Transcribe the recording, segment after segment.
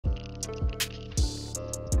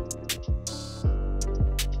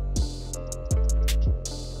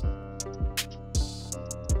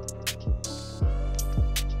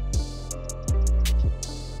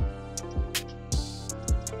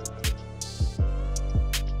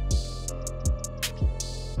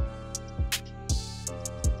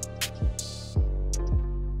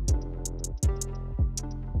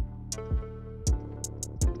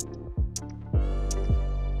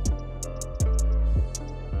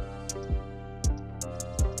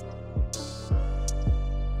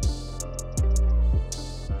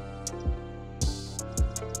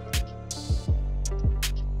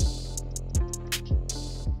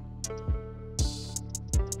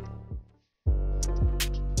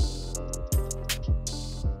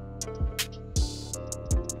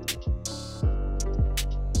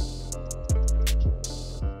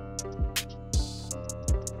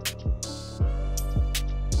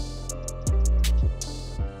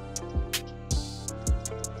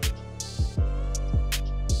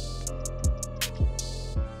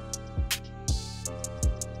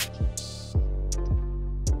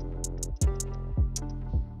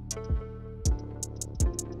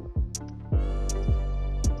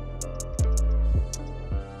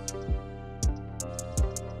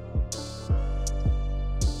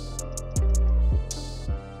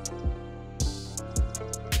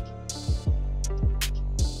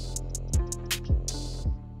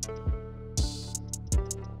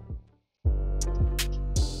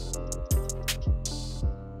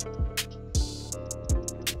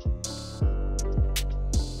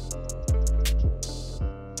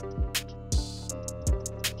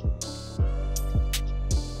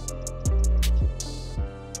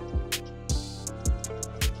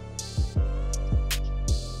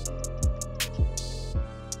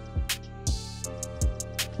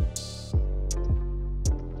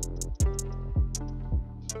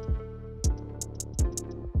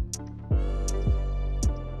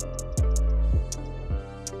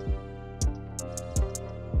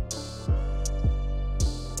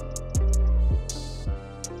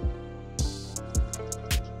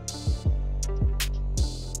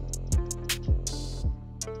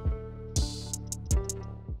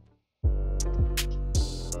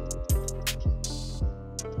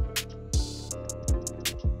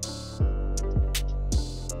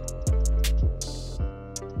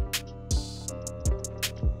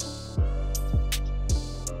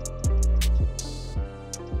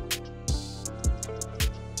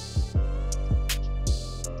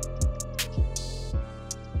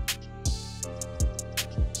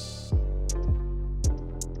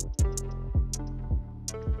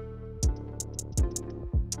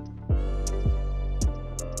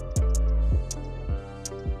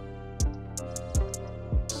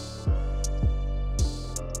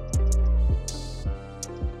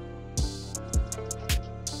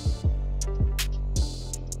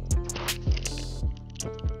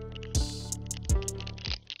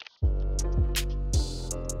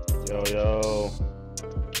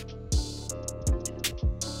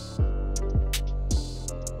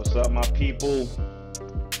What's up, my people?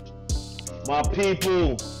 My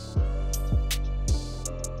people.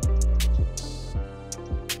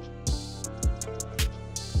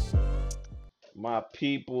 My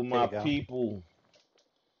people, There my you go. people.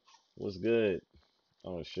 What's good?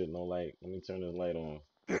 Oh shit, no light. Let me turn this light on.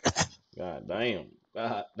 God damn.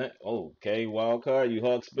 God damn. Okay, wild card. You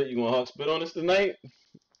hawk spit. You gonna hawk spit on us tonight?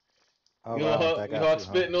 Oh You gonna wow, hawk, that you got hawk you, huh?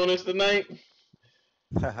 spitting on us tonight?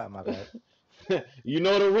 My bad. You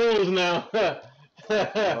know the rules now.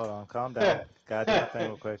 Hold on, calm down. Gotta do my thing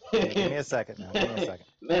real quick. Give me a second now. Give me a second.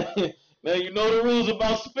 now, now you know the rules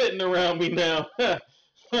about spitting around me now.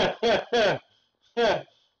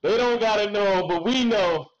 They don't gotta know, but we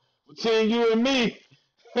know between you and me.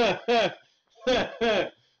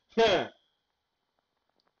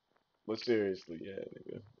 But seriously, yeah,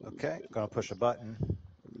 nigga, don't be Okay, spitting gonna around push this a man. button.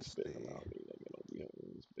 Don't be Let's spitting see. around me, nigga. Don't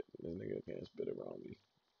be spitting. This nigga can't spit around me.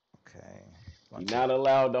 Okay, He one, two. not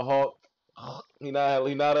allowed to hawk. He not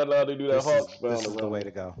allowed to do that This is hawk sound this is the around way me.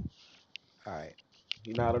 to go. All right.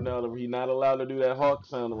 He not allowed to do that hawk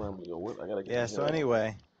sound around me. Yo, what? I gotta get Yeah. some So hair on.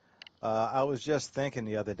 anyway, I was just thinking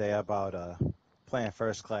the other day about playing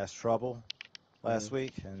First Class Trouble last Mm-hmm.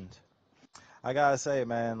 week, and I gotta say,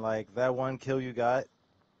 man, like that one kill you got.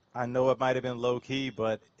 I know it might have been low key,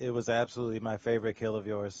 but it was absolutely my favorite kill of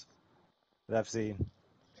yours that I've seen.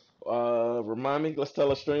 Remind me. Let's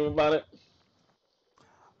tell a stream about it.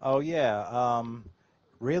 Oh yeah.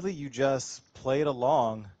 Really, you just played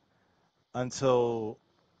along until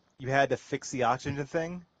you had to fix the oxygen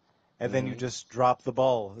thing, and then you Mm-hmm. just dropped the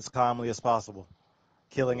ball as calmly as possible,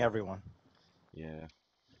 killing Yeah. everyone. Yeah.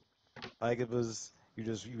 Like it was, you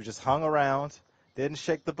just hung around, didn't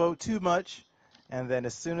shake the boat too much, and then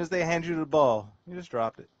as soon as they hand you the ball, you just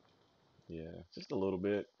dropped it. Yeah. Just a little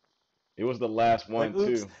bit. It was the last Like one oops,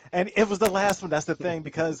 too. and it was the last one. That's the thing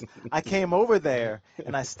because I came over there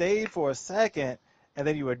and I stayed for a second, and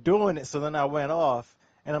then you were doing it, so then I went off,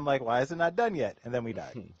 and I'm like, why is it not done yet? And then we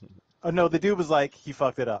died. Oh no, the dude was like, he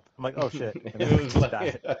fucked it up. I'm like, oh shit, and then It we was just like,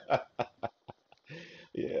 died.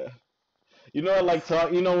 yeah. You know, I like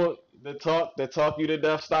talk. You know what? The talk you to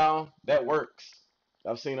death style that works.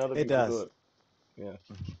 I've seen other It people do does. it. Yeah.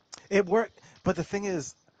 It worked, but the thing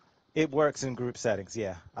is, it works in group settings.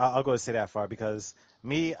 Yeah, I'll go to say that far because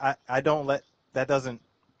me, I don't let that doesn't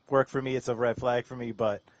work for me. It's a red flag for me,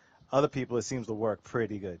 but other people it seems to work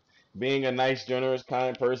pretty good. Being a nice, generous,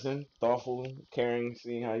 kind person, thoughtful, caring,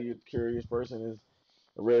 seeing how you're a curious person is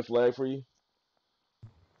a red flag for you.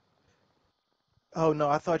 Oh no,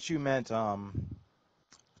 I thought you meant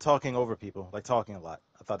talking over people, like talking a lot.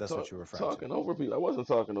 I thought that's what you were referring to. Talking over people. I wasn't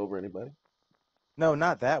talking over anybody. No,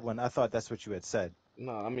 not that one. I thought that's what you had said.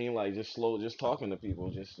 No, I mean like just slow, just talking to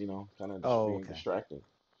people, just kind of just Oh, being okay. distracting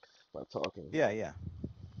by talking, Yeah, yeah.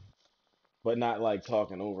 but not like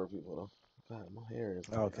talking over people though. God, my hair is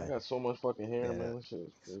like I Okay. got so much fucking hair, Yeah, man. This shit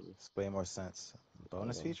is crazy. that's way more sense.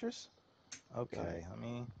 Bonus Yeah. features? Got Okay, let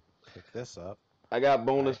me pick this up. I got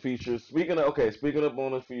All bonus right. features. Speaking of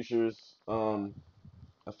bonus features,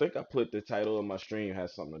 I think I put the title of my stream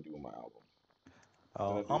has something to do with my album.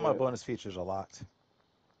 Did I Oh, do all my that? bonus features are locked.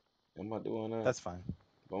 Am I doing that? That's fine.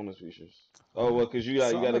 Bonus features. Oh well, cause So you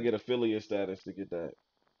I'm got to a get affiliate status to get that.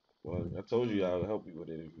 Well, I told you hmm, I'll help you with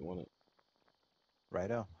it if you want it.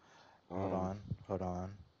 righto. Hold Um, on, hold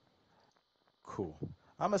on. Cool.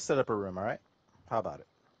 I'm gonna set up a room. All right. How about it?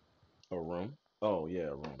 a room. Oh yeah,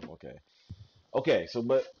 a room. Okay. Okay. So,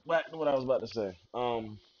 but back to what I was about to say.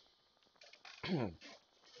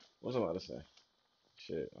 What was I about to say?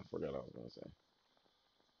 Shit, I forgot what I was gonna say.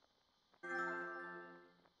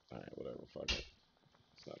 All right, whatever. Fuck it.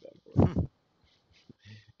 It's not that important.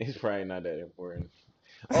 It's probably not that important.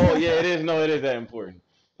 Oh yeah, it is. No, it is that important.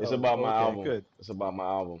 It's Oh, about my okay, album. good. It's about my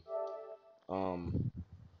album. Um,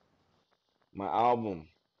 my album,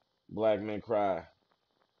 Black Men Cry,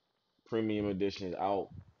 Premium Edition out.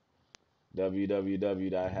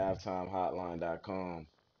 www.halftimehotline.com.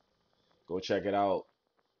 Go check it out.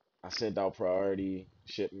 I sent out priority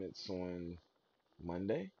shipments on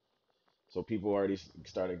Monday, so people already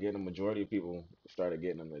started getting them. Majority of people started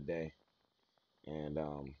getting them today, and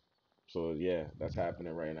so yeah, that's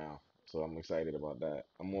happening right now. So I'm excited about that.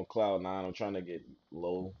 I'm on cloud nine. I'm trying to get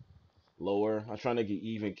lower. I'm trying to get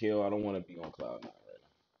even kill. I don't want to be on cloud nine right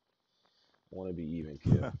now. I want to be even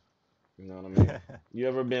kill. You know what I mean? You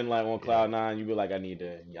ever been like on Yeah. cloud nine? You be like, I need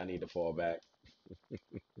to fall back.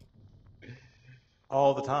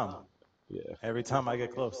 All the time. Yeah, Every time I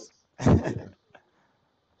get close. yeah.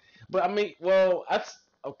 But I mean, well, that's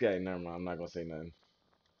okay. Never mind. I'm not gonna say nothing.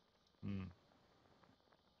 Hmm.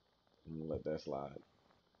 I'm gonna let that slide.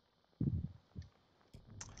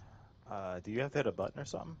 Do you have to hit a button or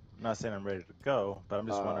something? I'm not saying I'm ready to go, but I'm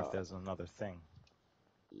just wondering if Uh, there's another thing.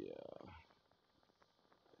 yeah,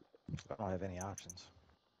 I don't have any options.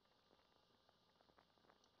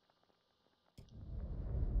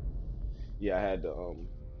 yeah. I had to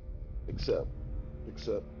accept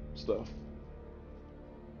accept stuff.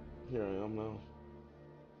 Here I am now.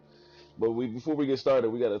 But we before we get started,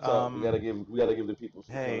 we gotta talk. Um, We gotta give the people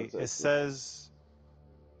some hey, context. This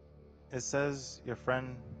it says your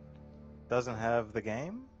friend doesn't have the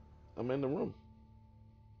game. I'm in the room.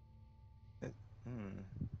 It, hmm.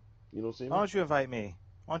 You don't see Why me? don't you invite me?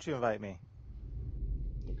 Why don't you invite me?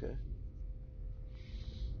 Okay.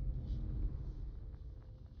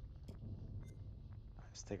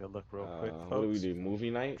 Let's take a look real quick, What do we folks. do? Movie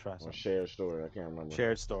night Try or something. share story? I can't remember.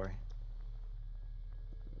 Shared story.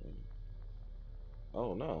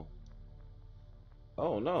 Oh no.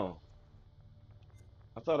 Oh no.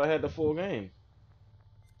 I thought I had the full game.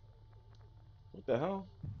 What the hell?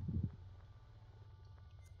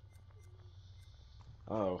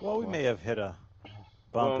 Oh Well, we well. may have hit a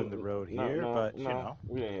bump Well, in the road no, here, no, but you no. know,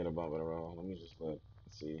 We didn't hit a bump in the road. Let me just let's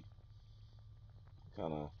see.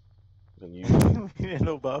 Kind of been using. we didn't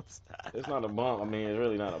know bumps. It's not a bump. I mean, it's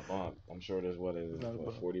really not a bump. I'm sure there's what is It's it, not a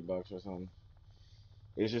what bump. $40 or something.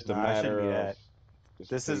 It's just a Nah, it shouldn't be matter of that. this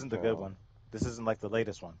This isn't the good PayPal. one. This isn't like the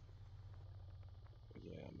latest one.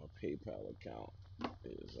 Yeah, my PayPal account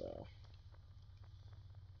is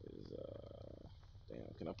is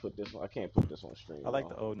damn. Can I put this one? I can't put this on I stream like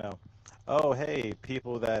the though. oh no. Oh hey,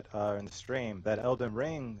 people that are in the stream, that Elden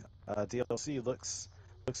Ring DLC looks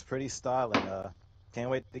pretty styling. Can't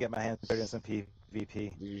wait to get my hands dirty in some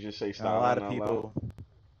PvP. Did you just say A lot styling of out loud? people.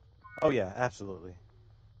 Oh yeah, absolutely.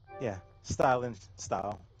 Yeah, styling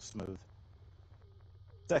style, smooth.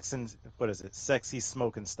 Sexing, what is it? Sexy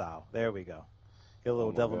smoking style. There we go. Get a Oh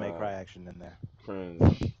little my Devil May God, Cry action in there.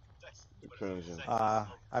 cringe. The cringing.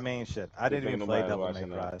 I mean, shit. I Good didn't thing even play nobody's Devil May watching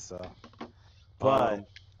that. Cry, so. But Um,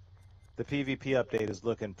 the PvP update is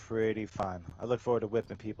looking pretty fun. I look forward to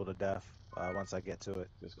whipping people to death once I get to it.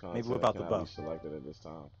 this Maybe whip content out the cannot be bow. selected at this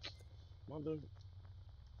time. Mother,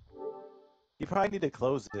 You probably need to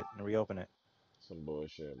close it and reopen it. some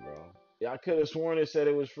bullshit, bro. Yeah, I could have sworn it said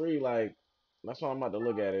it was free. Like, that's why I'm about to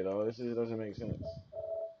look at it. Oh, doesn't make sense.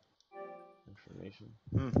 Information.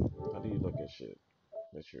 Hmm. How do you look at shit?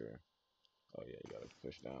 That you're. Oh yeah, you gotta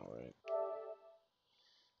push down, right?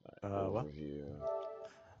 All right, Well, overview.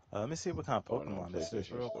 let me see what kind of Oh no, Pokemon this is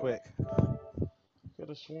PlayStation real Store. quick. Could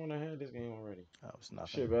have sworn I had this game already. That was nothing.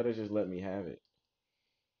 Shit, better just let me have it.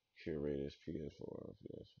 Curators PS4,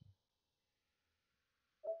 PS.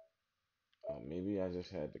 Maybe I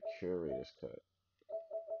just had the curators cut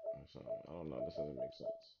or something. I don't know. This doesn't make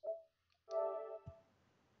sense.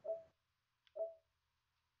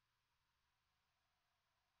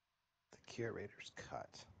 The Curator's Cut.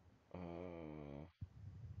 Uh,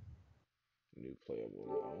 New playable,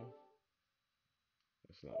 no.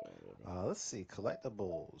 That's not what I'm looking Let's see.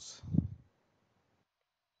 Collectibles.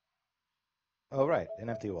 Oh, right. An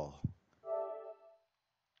empty wall.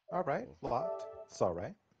 All right. for. Locked. It's all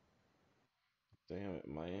right. Damn it,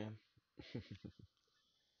 man.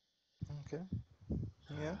 Okay.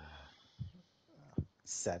 Yeah.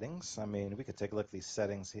 Settings. I mean, we could take a look at these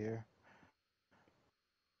settings here.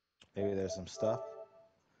 Maybe there's some stuff.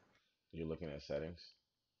 You're looking at settings.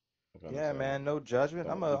 What kind of Yeah, man. settings? No judgment.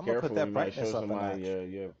 I'm Don't gonna be I'm gonna put careful. that You might show brightness up a somebody notch.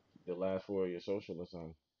 the last four of your social or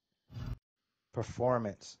something.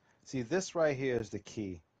 Performance. See, this right here is the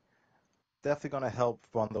key. Definitely gonna help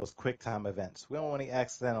on those quick time events. We don't want any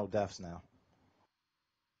accidental deaths now.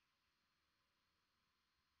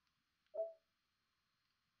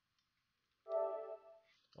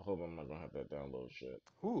 I hope I'm not gonna have that download shit.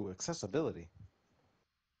 Ooh, accessibility.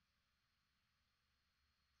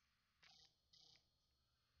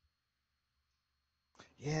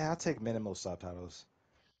 Yeah, I'll take minimal subtitles.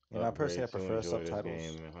 You know, personally, Upgrade I to prefer enjoy this subtitles,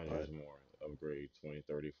 game and hundreds but more. Upgrade $20,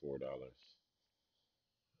 $34.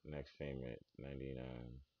 Next payment 99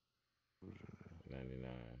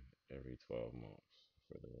 every 12 months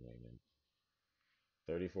for the remaining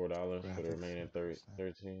 $34 for the graphics remaining 30, 50%.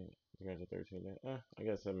 13 313 days. I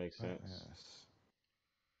guess that makes sense. Brightness.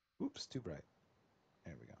 Oops, too bright.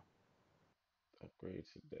 There we go. Upgrade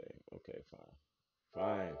today. Okay, fine.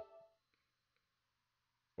 Fine.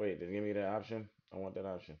 Wait, did it give me that option? I want that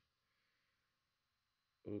option.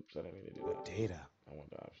 Oops, I didn't mean to do Ooh, that. data. I want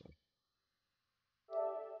the option.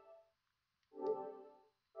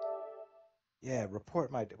 Yeah,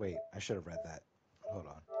 report my. Wait, I should have read that. Hold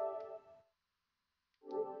on.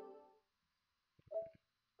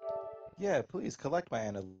 Yeah, please collect my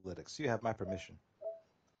analytics. You have my permission.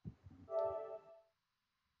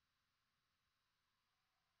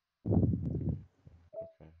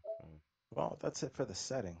 Well, that's it for the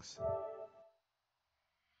settings.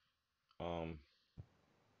 Um,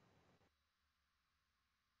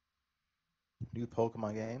 New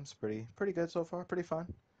Pokemon games, pretty good so far. Pretty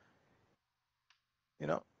fun. You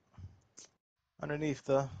know, underneath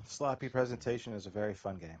the sloppy presentation is a very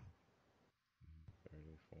fun game.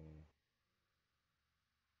 34,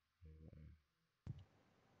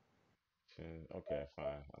 10. Okay, fine.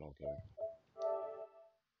 I don't care.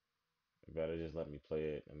 You better just let me play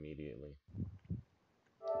it immediately.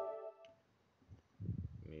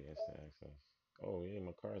 Need instant access. Oh yeah,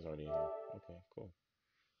 my card's already in here. Okay, cool.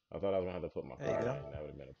 I thought I was gonna have to put my There you card go. in. That would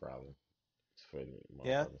have been a problem for the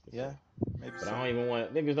Yeah, motherfuckers to yeah, see. maybe But I so. don't even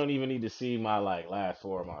want niggas don't even need to see my like last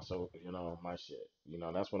four of my my shit.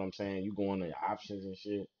 That's what I'm saying. You go into your options and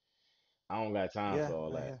shit. I don't got time Yeah, for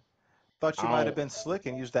all that. yeah. Thought you I might have don't been slick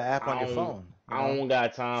and used the app on I your don't phone. I don't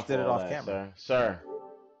got time Just for did it all off that, camera. sir. Sir.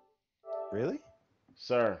 Really?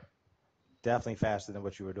 Sir. Definitely faster than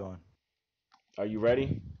what you were doing. Are you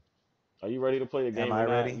ready? Are you ready to play the Am game or I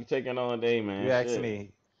not? ready? You taking all day, man. You asked Shit.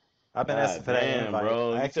 me. I've been asking God for that damn, invite.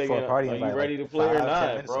 bro. I You asked you for a taking party are you invite like ready to play or 5, 10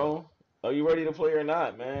 not, minutes ago. bro? Are you ready to play or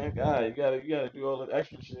not, man? God, you gotta do all the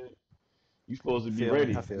extra shit. You supposed to be Feel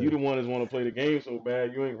me? I ready. feel You you. the one that's want to play the game so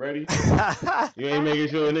bad. You ain't ready. You ain't making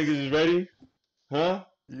sure niggas is ready, huh?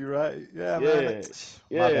 You right. Yeah, man.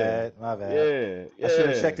 Yeah, My yeah, bad. My bad. yeah, I should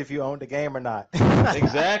have yeah. checked if you owned the game or not.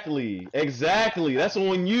 Exactly, exactly. That's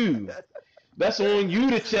on you. That's on you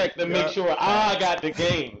to check to make Yeah, sure I facts. got the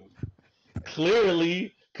game.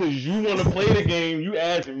 Clearly, because you want to play the game, you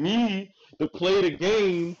asked me to play the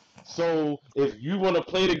game. So if you want to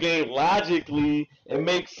play the game logically, it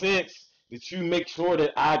makes sense that you make sure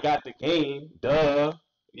that I got the game. Duh.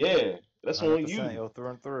 Yeah, that's on 100%, you. yo, through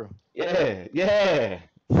and through. Yeah, yeah,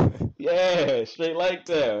 yeah. Straight like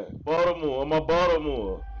that. Baltimore, I'm a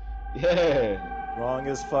Baltimore. Yeah, Wrong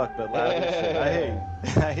as fuck, but loud as shit. I hear yeah.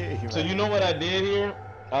 you. I hear you, So you man. know what I did here?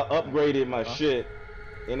 I upgraded my Huh? shit,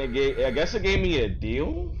 and I guess it gave me a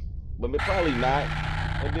deal, but it probably not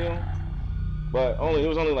a deal. But it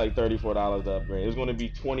was only like $34 to upgrade. It was going to be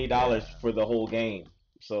 $20 Yeah. for the whole game.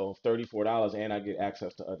 So $34, and I get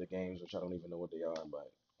access to other games, which I don't even know what they are, but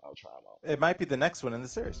I'll try them out. It might be the next one in the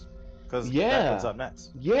series because that one's Yeah, up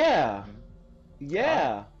next. yeah, Mhm. All right.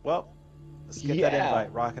 yeah, Well, let's get that yeah.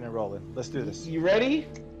 invite rocking and rolling. Let's do this. You ready?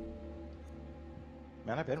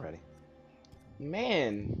 Man, I've been ready.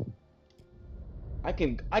 Man,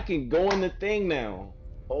 I can go in the thing now.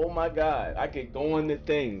 Oh my God, I can go in the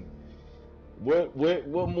thing. What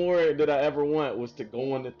more did I ever want was to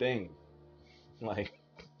go on the thing. Like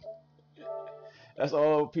that's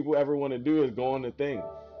all people ever want to do is go on the thing.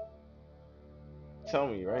 Tell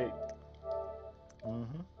me, right? Hmm.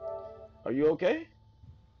 Are you okay?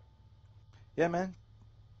 Yeah, man.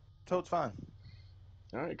 Toad's fine.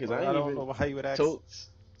 All right, because I Or I ain't don't even know how you would ask totes.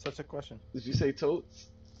 such a question. Did you say totes?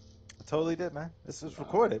 I totally did, man. This is Wow.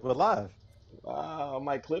 recorded. We're live. Wow, I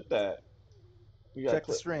might clip that. You got Check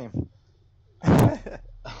the clip. stream.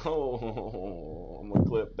 Oh, I'm gonna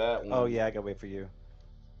clip that Oh one. yeah, I gotta wait for you.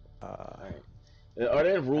 All right. Are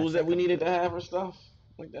there I rules that think we I'm needed to good. have or stuff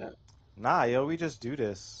like that? Nah, yo, we just do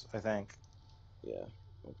this. I think. Yeah.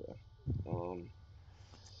 Okay. Um,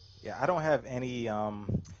 Yeah, I don't have any.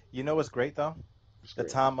 You know what's great though? it's The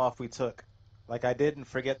great. time off we took. Like I didn't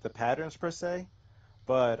forget the patterns per se,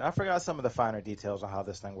 but I forgot some of the finer details on how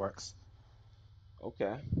this thing works.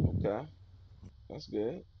 Okay. Okay. That's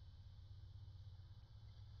good.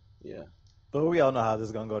 Yeah. But we all know how this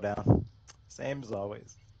is gonna go down. Same as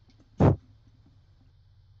always.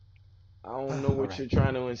 I don't know All what right. you're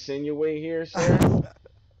trying to insinuate here, sir,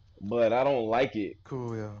 but I don't like it.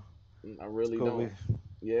 Cool, yo. I It's really cool. don't.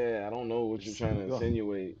 Yeah, I don't know We what you're just trying to go.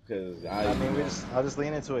 insinuate because I mean, I'll just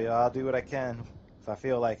lean into it, yo. I'll do what I can if I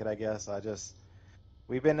feel like it. I guess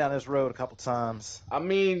we've been down this road a couple times. I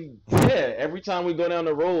mean, yeah, every time we go down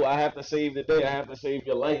the road, I have to save the day. I have to save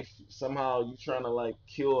your life. Somehow you trying to like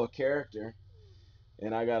kill a character,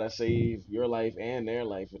 and I gotta save your life and their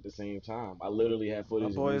life at the same time. I literally have My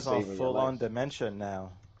footage of me boy's on saving your full life. on dementia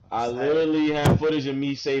now. I Just had literally have footage of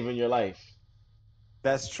me saving your life.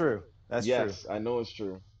 That's true. That's true. Yes, I know it's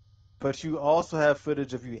true. But you also have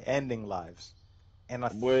footage of you ending lives. And I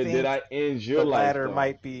Where did think I end your the life latter though?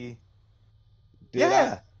 might be, Did I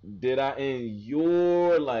yeah, did I end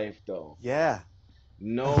your life though? yeah,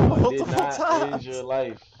 No, I did multiple not end your times,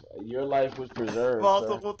 life. Your life was preserved,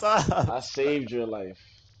 sir. multiple I times, saved your life.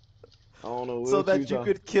 I don't know so what you that you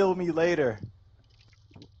talking. could kill me later.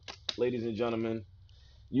 Ladies and gentlemen,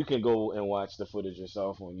 you can go and watch the footage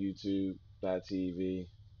yourself on YouTube.tv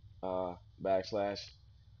backslash.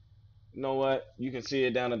 You know what? You can see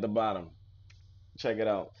it down at the bottom. Check it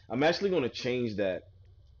out. I'm actually going to change that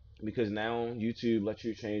because now YouTube lets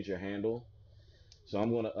you change your handle. So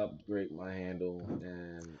I'm going to upgrade my handle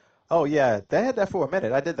and Oh yeah, they had that for a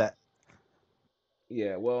minute. I did that.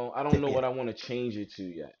 yeah, well, I don't Take know me what in. I want to change it to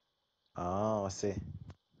yet. Oh, I see.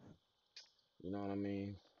 You know what I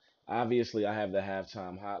mean? Obviously, I have the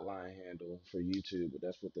halftime hotline handle for YouTube, but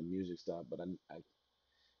that's with the music stuff. But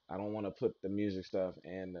I don't want to put the music stuff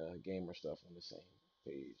and the gamer stuff on the same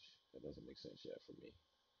page. That doesn't make sense yet for me.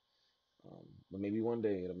 But maybe one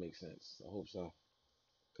day it'll make sense. I hope so,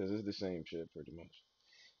 because it's the same shit pretty much.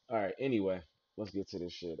 All right. Anyway, let's get to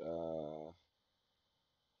this shit.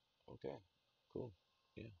 Okay, cool.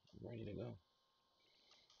 Yeah, I'm ready to go.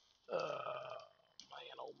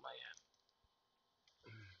 Man, oh man.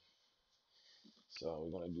 So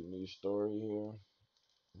we're gonna do new story here.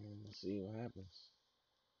 And let's see what happens.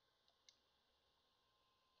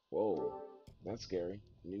 Whoa, that's scary.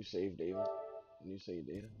 New save data. New save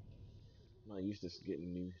data. I'm not used to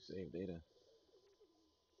getting new save data.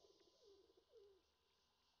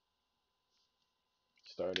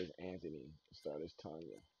 Start as Anthony. Start as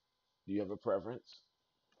Tanya. Do you have a preference?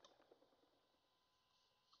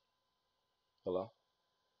 Hello?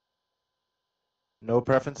 No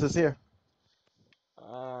preferences here.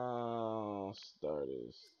 Start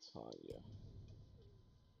as Tanya.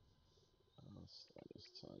 Start as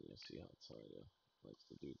Tanya. See how Tanya likes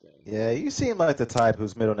to do Yeah, things. you seem like the type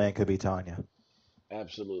whose middle name could be Tanya.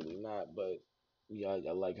 Absolutely not, but yeah,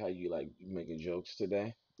 I like how you like making jokes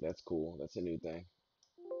today. That's cool. That's a new thing.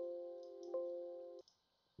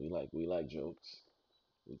 We like jokes.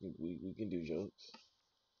 We can do jokes.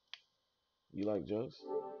 You like jokes?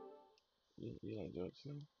 You like jokes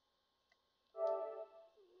now?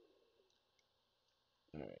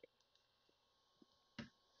 All right.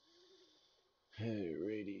 Hey,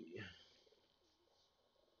 ready.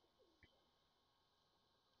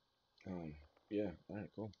 Um, yeah. All right,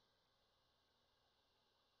 cool.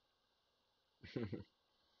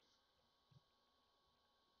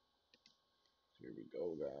 Here we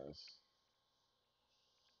go, guys.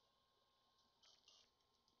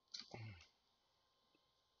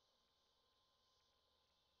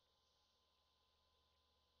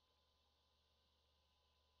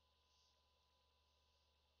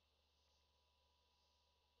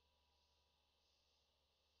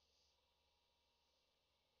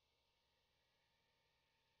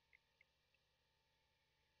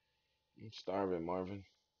 I'm starving, Marvin.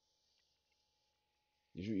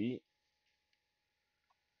 Did you eat?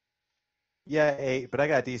 Yeah, 8, but I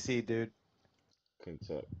got DC, dude.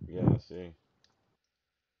 Kentucky. Yeah, I see.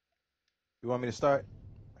 You want me to start?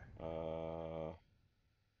 Uh,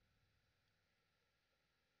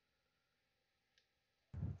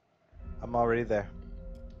 I'm already there.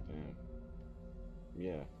 damn.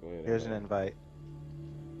 Yeah, go ahead, Here's an invite. invite.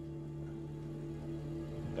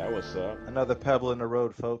 That was up. Another pebble in the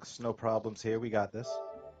road, folks. No problems here. We got this.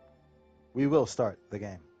 We will start the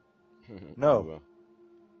game. We No, will.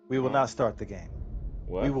 we will Huh? not start the game.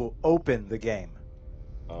 We What? will open the game.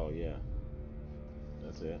 Oh yeah,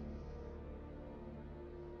 that's it.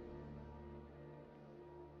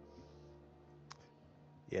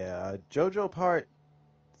 Yeah, JoJo Part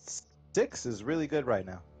 6 is really good right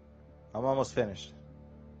now. I'm almost finished.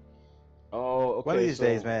 Oh, One of okay. these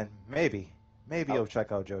days, So, man, maybe I, you'll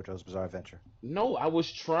check out JoJo's Bizarre Adventure. no, I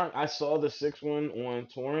was trying. I saw the sixth one on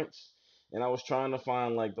torrents, and I was trying to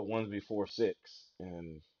find like the ones before six,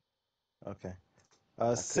 and Okay.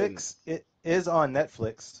 I couldn't. 6 it is on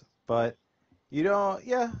Netflix, but you don't.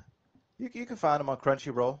 Yeah, you can find them on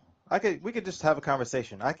Crunchyroll. We could just have a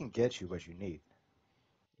conversation. I can get you what you need.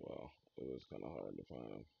 Well, it was kind of hard to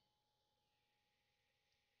find.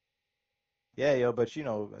 Yeah, yo, but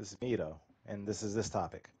it's me though, and this is this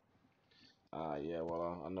topic. Yeah.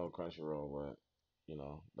 Well, I know Crunchyroll, but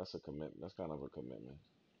that's a commitment. That's kind of a commitment,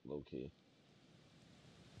 low key.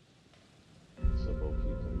 It's a low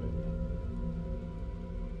key commitment.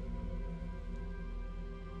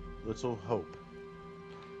 Little hope.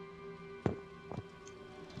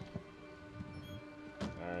 All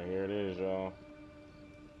right, here it is, y'all.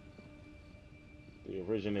 The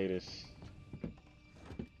originators.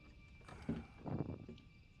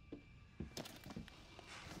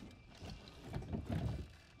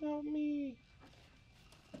 Help me.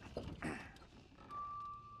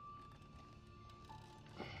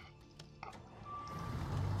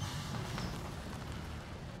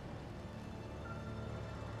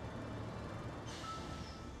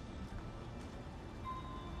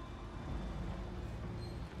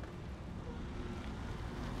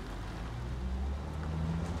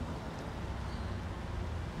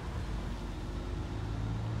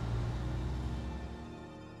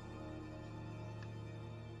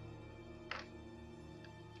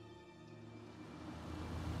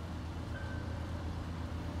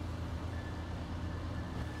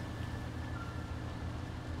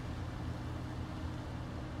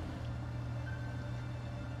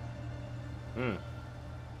 Mm,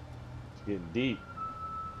 it's getting deep.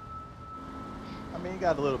 I mean, you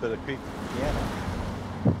got a little bit of creep from the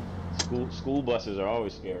piano. School buses are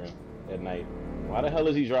always scary at night. Why the hell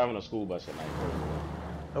is he driving a school bus at night? First of all?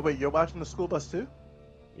 Oh wait, you're watching the school bus too?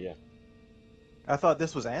 Yeah. I thought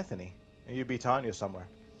this was Anthony, and you'd be Tanya somewhere.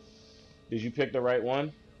 Did you pick the right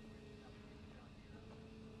one?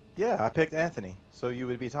 Yeah, I picked Anthony, so you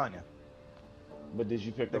would be Tanya. But did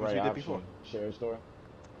you pick the Same as right you did before. option? Share story.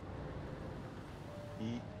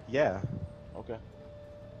 Yeah. Okay.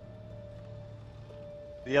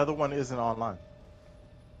 The other one isn't online.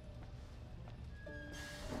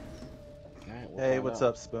 All right. We'll Hey, find what's out.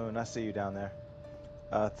 up, Spoon? I see you down there.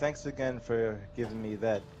 Thanks again for giving me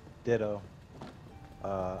that ditto.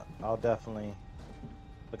 I'll definitely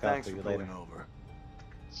look out Thanks for for you later. pulling over.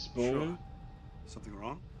 Spoon. Something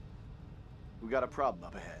wrong? We got a problem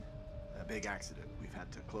up ahead. A big accident. We've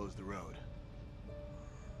had to close the road.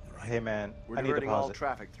 Hey man, We're I need to diverting all pause it.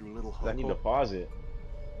 traffic through Little that I need Hope. to pause it.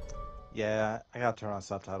 Yeah, I gotta turn on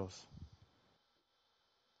subtitles.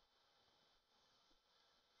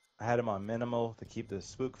 I had them on minimal to keep the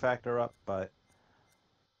spook factor up, but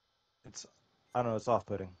it's, I don't know, it's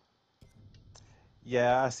off-putting.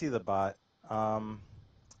 Yeah, I see the bot. I'll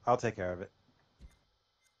take care of it.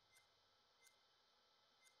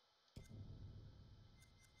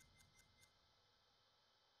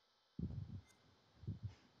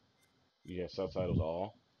 You got subtitles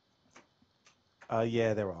all.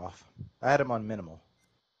 Yeah, they were off. I had them on minimal.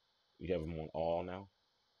 You have them on all now.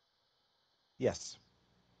 Yes.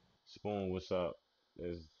 Spoon, what's up?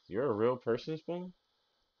 You're a real person, Spoon?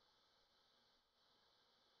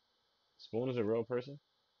 Spoon is a real person?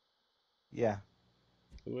 Yeah,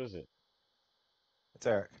 Who is it? it's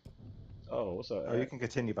Eric. Oh, what's up, Oh, you Eric? can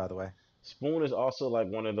continue, by the way. Spoon is also like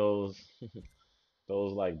one of those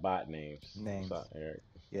those like bot names. What's Names. up, Eric?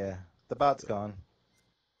 Yeah, the bot's Yeah. gone.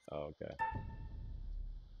 Oh, okay.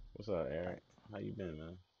 What's up, All Eric? right. How you been,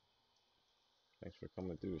 man? Thanks for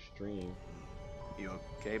coming through the stream. You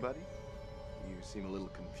okay, buddy? You seem a little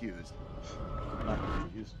confused. I'm not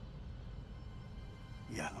confused.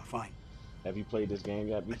 Yeah, I'm fine. Have you played this game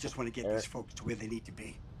yet I before, just want to get Eric? these folks to where they need to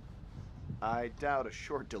be. I doubt a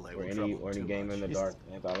short delay Or will any trouble or any too game much. in the Dark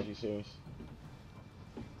Anthology series?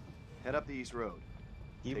 Head up the East Road.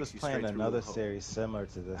 He Takes was you playing straight through another Little Hope. series similar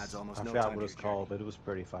to this. Adds almost I no forgot time what to it was your called, journey. but it was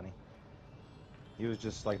pretty funny. He was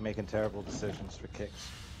just like making terrible decisions for kicks.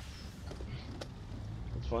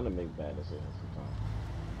 It's fun to make bad decisions sometimes.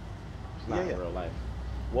 It's Yeah, not yeah. in real life.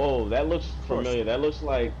 Whoa, that looks Of course. familiar. That looks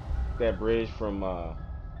like that bridge from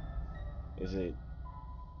is it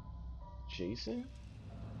Jason?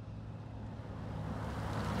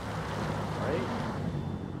 Right?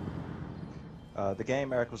 The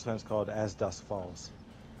game Eric was playing is called As Dusk Falls.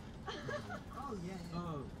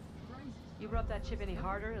 You rub that chip any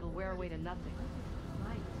harder, it'll wear away to nothing.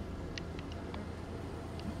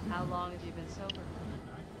 How long have you been sober?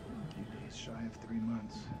 A few days shy of 3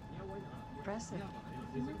 months. Impressive.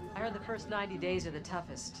 I heard the first 90 days are the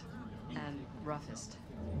toughest and roughest.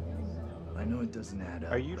 I know it doesn't add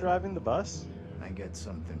up. Are you but driving the bus? I get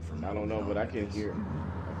something from I don't know, moving but on I with can this. hear.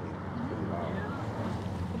 Pretty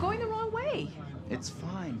loud. We're going the wrong way. It's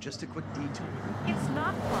fine, just a quick detour. It's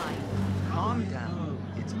not fine. Calm down.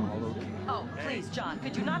 It's all okay. Oh, please, John,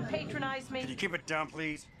 could you not patronize Can you me? keep it down,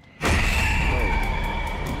 please?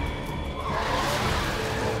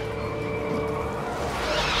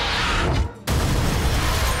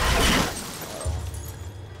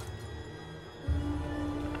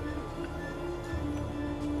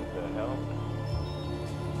 What the hell?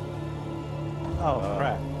 Oh,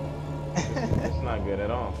 crap. It's not good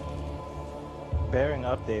at all. Bearing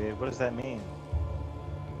updated, what does that mean?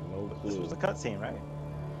 No This clue. was a cutscene, right?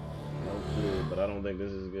 No clue, but I don't think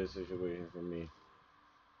this is a good situation for me.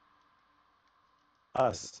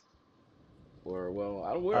 Us. Or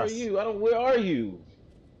well, where are Us. you? Where are you?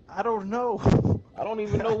 I don't know. I don't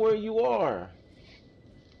even know where you are.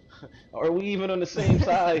 Are we even on the same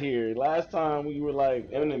side here? Last time we were like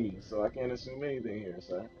enemies, so I can't assume anything here,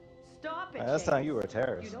 sir. Stop it, Last time Chase. you were a You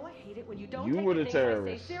terrorist. know I hate it when you don't You take were the the things I say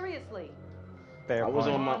terrorist. seriously. Fair I was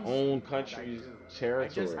point. on my own country's I just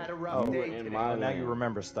territory. had a rough You were day in today. my Well, now land. you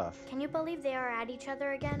remember stuff. Can you believe they are at each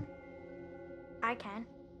other again? I can.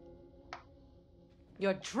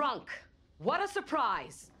 You're drunk. What a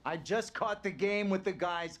surprise. I just caught the game with the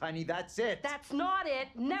guys, honey. That's it. That's not it.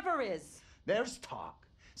 Never is. There's talk.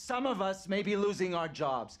 Some of us may be losing our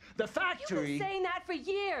jobs. The You've factory. been saying that for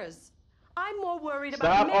years. I'm more worried about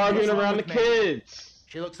Stop Memphis. arguing wrong around the with me? kids.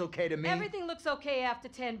 She looks okay to me. Everything looks okay after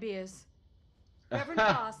 10 beers. Reverend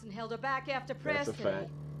Dawson held her back after prayer That's a today. fact.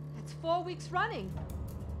 That's 4 weeks running.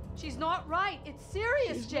 She's not right. It's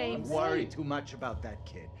serious, She's James. not Worry too much about that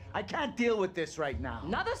kid. I can't deal with this right now.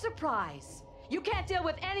 Another surprise. You can't deal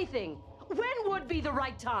with anything. When would be the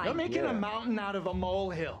right time? You're making Yeah. a mountain out of a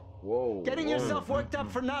molehill. Whoa. Getting whoa. yourself worked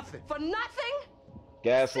up for nothing. For nothing?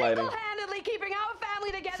 Gaslighting. Single-handedly keeping our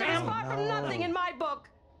family together is Sam. far from nothing in my book.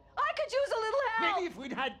 I could use a little help. Maybe if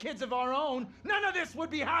we'd had kids of our own, none of this would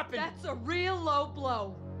be happening. That's a real low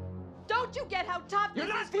blow. Don't you get how tough You're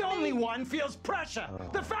this not is the for only me? one feels pressure.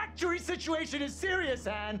 The factory situation is serious,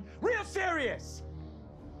 Anne. Real serious.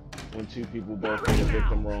 When two people both Not play the right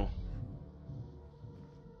victim now. role.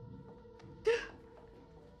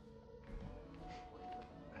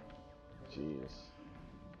 Jeez.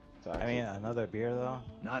 I mean, another beer though.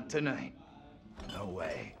 Not tonight. No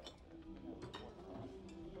way.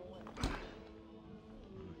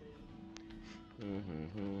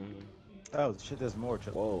 Oh shit, there's more.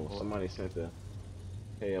 Whoa, somebody sent a,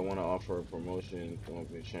 hey, I want to offer a promotion for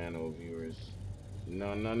the channel viewers.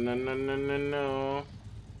 No, no, no, no, no, no, no.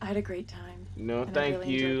 I had a great time. No, and thank I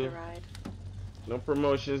really you. enjoyed the ride. No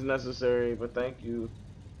promotions necessary, but thank you.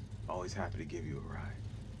 Always happy to give you a ride.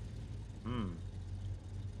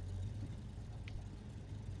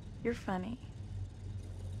 You're funny.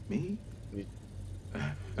 Me? Did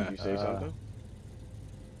you say something?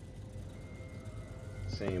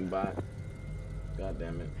 Same bot. God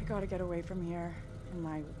damn it. I gotta get away from here and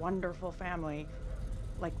my wonderful family,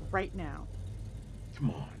 like right now.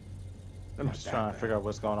 Come on. I'm just trying to figure out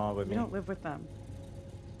what's going on with You me. don't live with them.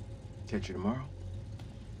 Catch you tomorrow?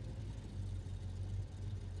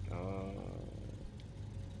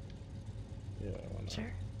 Yeah. why not?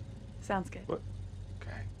 Sure. Sounds good. What?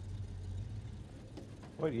 Okay.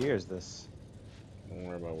 What year is this? Don't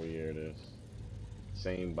worry about what year it is.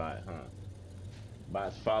 Same bot, huh?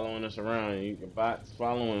 Bots following us around. Bots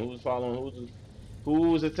following. Who's following?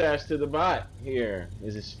 Who's attached to the bot here?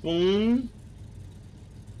 Is it Spoon?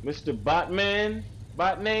 Mr. Botman?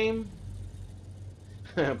 Bot name?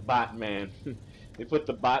 Botman. They put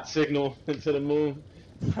the bot signal into the moon.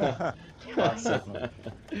 Bot signal.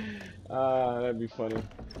 That'd be funny.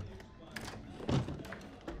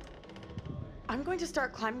 I'm going to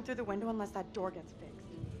start climbing through the window unless that door gets fixed.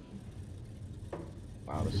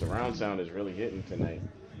 Wow, the surround sound is really hitting tonight.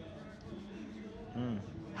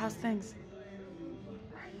 How's things?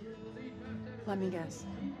 Let me guess.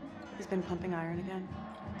 He's been pumping iron again?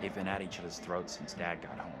 They've been at each other's throats since Dad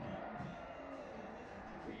got home.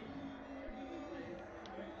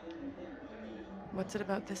 What's it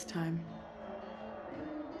about this time?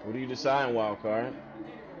 What are you deciding, Wildcard?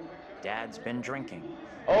 Dad's been drinking.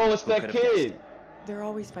 Oh, it's Who that could've guessed kid. it? They're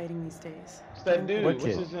always fighting these days. It's that dude. What What's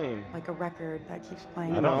kid? his name? Like a record that keeps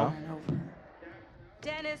playing I over don't know. and over.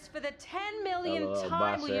 Dennis, for the 10 millionth LOL, time,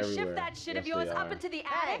 bots will you everywhere. ship that shit of Yes, yours they up are. into the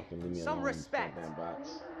Hey, attic? Leave me some alone, respect. goddamn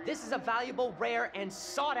bots. This is a valuable, rare, and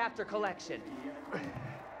sought-after collection.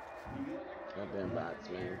 Goddamn bots,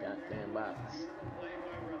 man. Goddamn bots.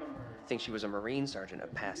 I think she was a Marine sergeant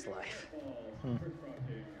of past life.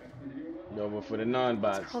 No, but for the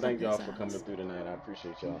non-bots, What's her thank y'all for business? coming through tonight. I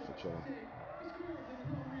appreciate y'all for chilling.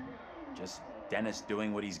 Just Dennis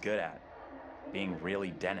doing what he's good at. Being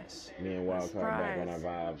really Dennis. Me and Wildcard back on our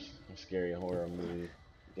Surprise. vibes. Scary horror movie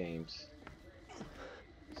games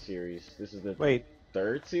series. This is the Wait,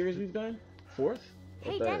 third series we've done? Fourth?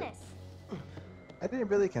 Or Hey, third? Dennis. I didn't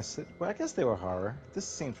really consider. Well, I guess they were horror. This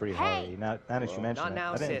seems pretty Hey! horror. Now that you mention Not it,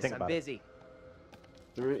 now, I didn't sis. think I'm about busy.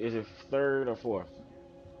 Is it third or fourth?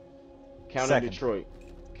 Counting Second. Detroit.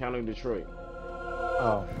 Counting Detroit. it.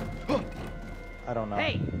 Oh, I don't know.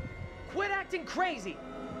 Hey, quit acting crazy.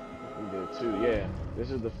 We did two, yeah. This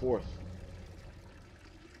is the fourth.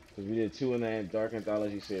 Because we did two in that Dark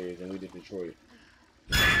Anthology series, and we did Detroit.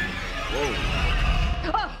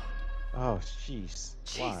 Whoa. Oh, jeez.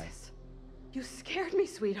 Why? Jesus. You scared me,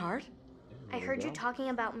 sweetheart. I heard you talking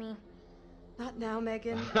about me. Not now,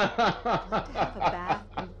 Megan. I'd like to have a bath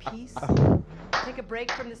in peace. Take a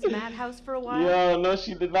break from this madhouse for a while. Yo, no,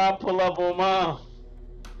 she did not pull up on Mom.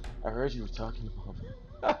 I heard you were talking about me.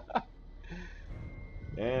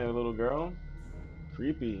 Damn, little girl.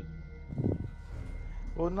 Creepy.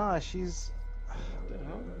 Well, nah, she's What the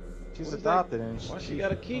hell? she's What is adopted, that? and Why she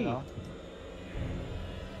got a key? You know,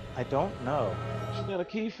 I don't know. She got a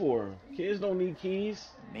key for her. Kids don't need keys.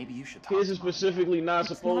 Maybe you should talk Kids to are Mom. specifically not It's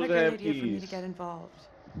not a supposed to good have idea for me to keys. get involved.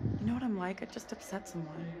 You know what I'm like? I just upset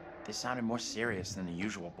someone. This sounded more serious than the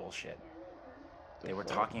usual bullshit. They were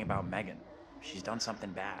fuck? talking about Megan. She's done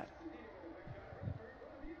something bad.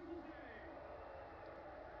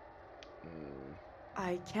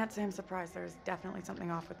 I can't say I'm surprised. There's definitely something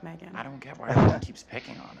off with Megan. I don't get why everyone keeps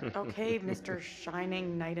picking on her. Okay, Mr.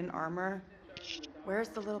 Shining Knight in Armor. Where's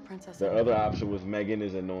the little princess The other anyway? option was Megan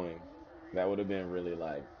is annoying. That would have been really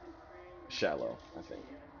like shallow, I think.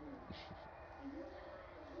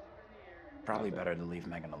 I Probably think. better to leave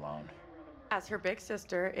Megan alone. As her big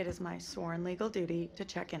sister, it is my sworn legal duty to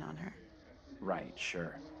check in on her. Right,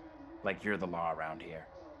 sure. Like you're the law around here.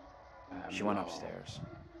 I'm She the went law. upstairs.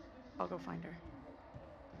 I'll go find her.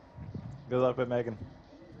 Good luck with Megan.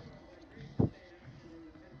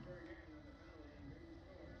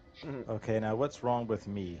 Okay, now what's wrong with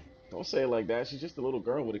me? Don't say it like that. She's just a little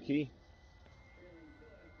girl with a key.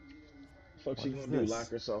 Fuck What she is gonna do? Lock this?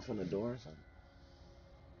 herself in the door or something?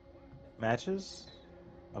 Matches?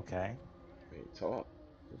 Okay. Wait, talk.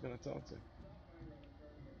 Who's gonna talk to?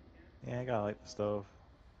 Yeah, I gotta light the stove.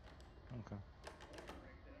 Okay.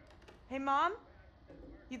 Hey, Mom?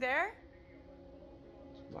 You there?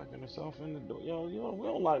 Locking herself in the door. Yo, we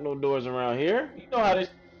don't lock no doors around here. You know how this.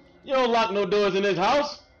 You don't lock no doors in this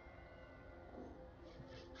house.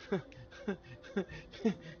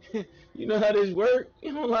 You know how this work?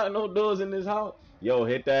 You don't lock no doors in this house. Yo,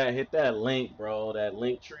 hit that link, bro. That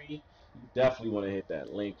link tree. You definitely want to hit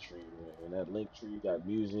that link tree, man. That link tree, you got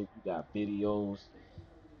music, you got videos,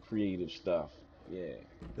 creative stuff. Yeah.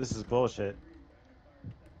 This is bullshit.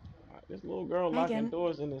 This little girl locking Megan,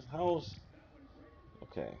 doors in this house.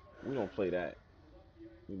 Okay, we don't play that.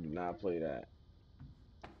 We do not play that.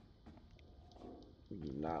 We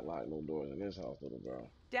do not lock no doors in this house, little girl.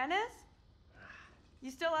 Dennis?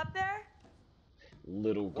 You still up there?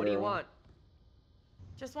 Little What do you girl. want?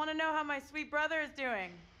 Just want to know how my sweet brother is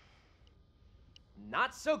doing.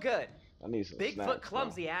 Not so good. I need some Bigfoot snacks,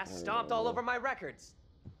 clumsy bro. ass I ain't stomped gonna all lie. over my records.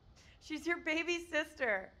 She's your baby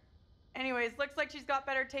sister. Anyways, looks like she's got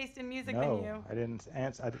better taste in music than No, you. I didn't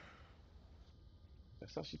answer.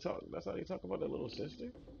 That's how she talk. That's how you talk about that little sister.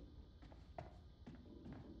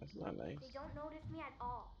 That's not nice. They don't notice me at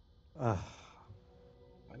all. Ugh.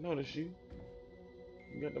 I noticed you.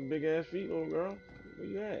 You got them big ass feet, little girl. Where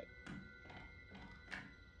you at?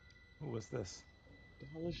 Who was this? The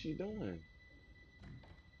hell is she doing?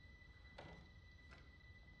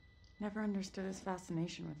 Never understood his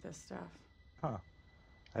fascination with this stuff. Huh.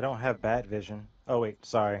 I don't have bat vision. Oh, wait,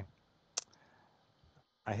 sorry.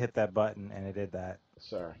 I hit that button and it did that.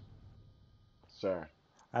 Sir. Sir.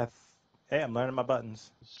 Hey, I'm learning my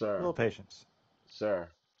buttons. A Sir. little patience. Sir.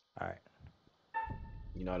 All right.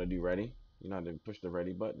 You know how to do ready? You know how to push the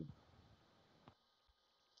ready button?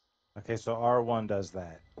 Okay, so R1 does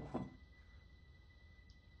that.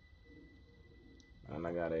 And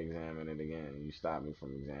I gotta examine it again. You stopped me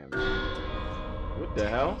from examining it. What the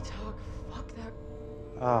hell? Talk, fuck that.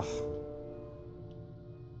 Ugh.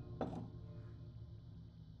 Did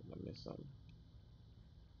I miss something?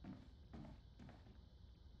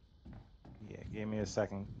 Yeah, give me a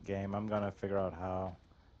second, game. I'm gonna figure out how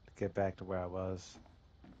to get back to where I was.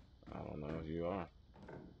 I don't know if you are.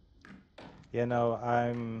 Yeah, no,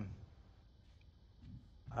 I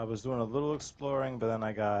was doing a little exploring, but then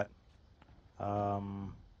I got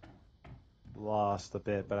lost a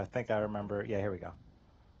bit. But I think I remember. Yeah, here we go.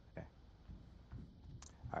 Okay.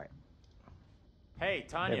 All right. Hey, There we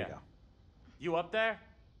Tanya. go. You up there?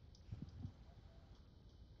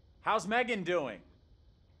 How's Megan doing?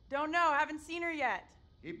 Don't know, haven't seen her yet.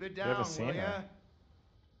 Keep it haven't down, seen will ya? her.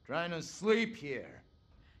 Trying to sleep here.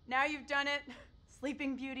 Now you've done it.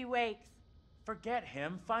 Sleeping Beauty wakes. Forget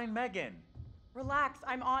him. Find Megan. Relax,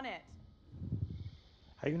 I'm on it.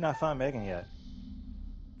 How you not found Megan yet?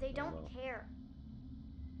 They don't know. care.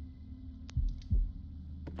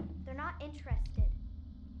 They're not interested.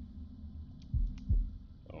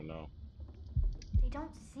 I don't know. They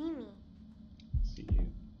don't see me. See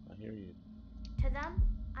you. I hear you. To them,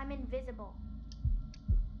 I'm invisible.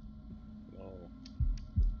 No.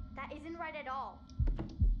 That isn't right at all.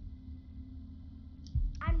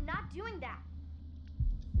 I'm not doing that.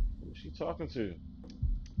 Who's she talking to?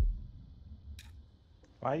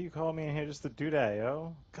 Why you call me in here just to do that,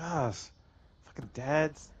 yo? Gosh. Fucking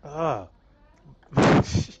dads. Ugh. All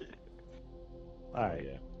Oh right.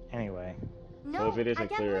 yeah. Anyway. No, So if it I isn't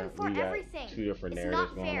get clear, blamed for we got everything. two different It's narratives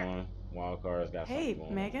not going fair. on. Wildcard's got Hey, something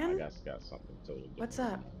going Megan? on. I got something totally different. What's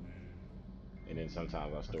up? And then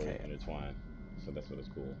sometimes our stories Okay. intertwine. So that's what it's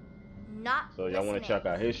cool. Not So y'all want to listening. check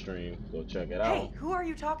out his stream? Go check it out. Hey, who are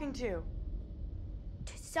you talking to?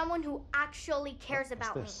 To someone who actually cares What's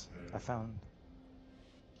about this? I found.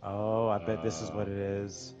 Oh, I bet this is what it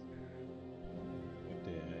is. What the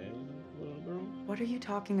hell, little girl? What are you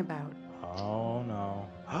talking about? Oh no.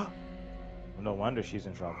 No wonder she's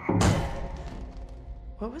in trouble.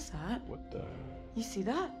 What was that? What the? You see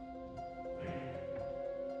that?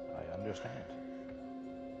 I understand.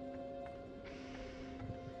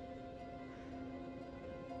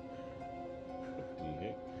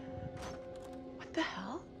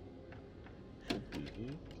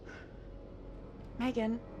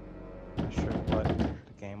 Megan. Not sure what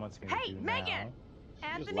the game wants me to Hey, do Megan! now.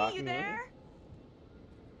 Anthony, you there?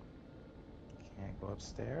 Can't go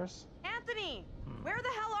upstairs. Anthony! Where the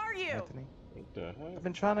hell are you? Anthony? What the heck? I've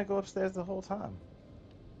been trying to go upstairs the whole time.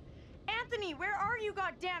 Anthony, where are you,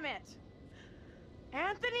 goddammit?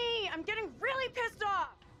 Anthony, I'm getting really pissed off!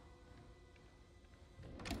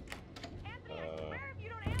 Anthony, I swear if you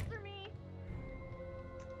don't answer me...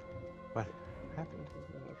 What happened?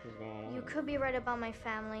 You could be right about my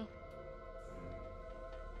family.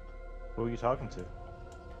 Who are you talking to?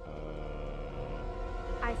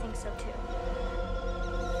 I think so too.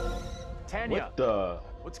 Tanya, What the?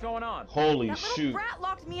 what's going on? Holy That little shoot. brat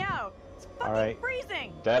locked me out. It's fucking Alright.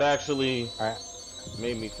 freezing. That actually Alright.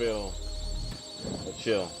 made me feel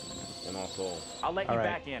chill and also. I'll let you Alright.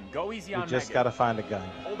 back in. Go easy on We just Megan. gotta find a gun.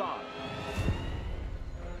 Hold on.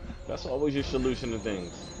 That's always your solution to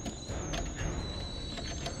things.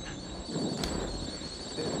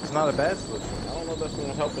 It's not a bad solution. I don't know if that's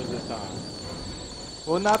gonna help us this time.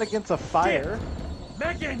 Well, not against a fire.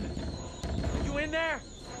 Megan! You in there?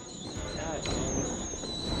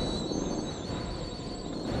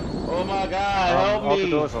 Oh my God! Help all me!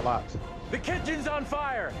 the doors are locked. The kitchen's on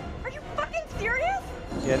fire! Are you fucking serious?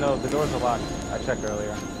 Yeah, no, the doors are locked. I checked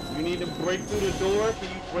earlier. You need to break through the door. Can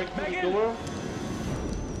you break through Megan! the door?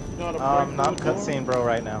 You know how to break Not through the door? cutscene, bro,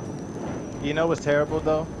 right now. You know what's terrible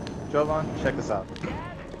though, Jovan? Check this out.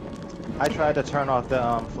 I tried to turn off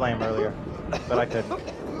the flame earlier, but I couldn't.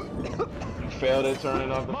 You failed at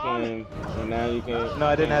turning off the flame, and now you can. No,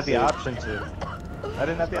 I didn't have the option to. I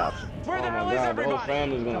didn't have the option. Where Oh the hell my is God! The whole everybody?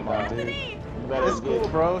 family's gonna Come on, die. dude. You better It's cool,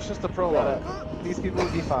 get- bro. It's just a prologue. These people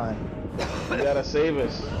will be fine. You gotta save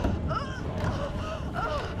us. You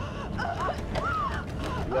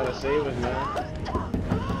gotta save us, man.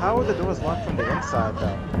 How are the doors locked from the inside,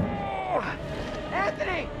 though?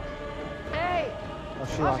 Anthony! Hey! Oh,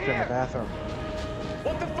 she locked her in the bathroom.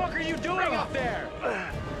 What the fuck are you doing up there?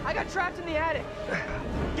 I got trapped in the attic.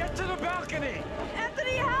 Get to the balcony!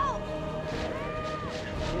 Anthony, help!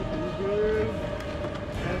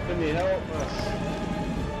 Anthony, help us.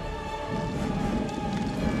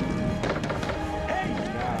 Hey!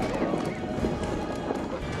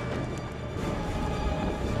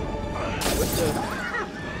 What the?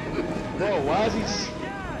 Bro, why is he?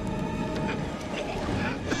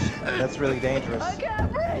 That's really dangerous.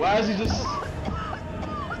 Why is he just?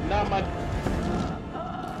 Not my.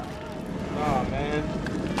 Nah, man.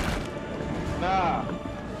 Nah.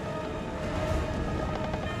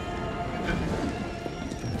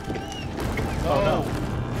 Oh no.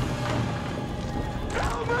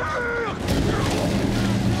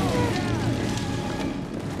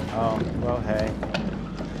 Oh, well, hey.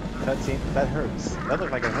 Cutscene, that hurts. That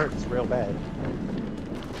looked like it hurts real bad.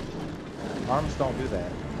 Arms don't do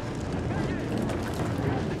that.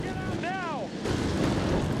 Now!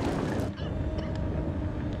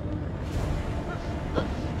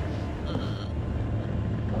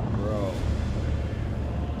 Bro.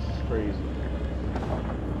 This is crazy.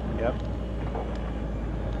 Yep.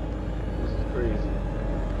 This is crazy.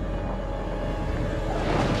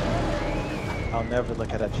 I'll never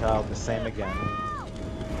look at a child the same again.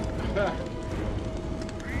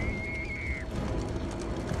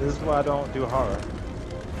 This is why I don't do horror.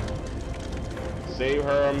 Save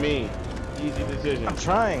her or me. Easy decision. I'm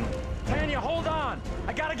trying. Tanya, hold on!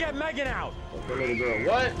 I gotta get Megan out! The little girl.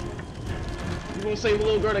 What? You gonna save the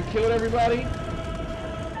little girl that killed everybody?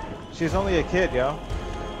 She's only a kid, yo.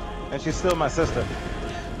 And she's still my sister.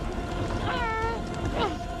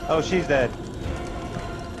 Oh, she's dead.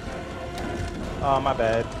 Oh, my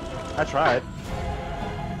bad. I tried.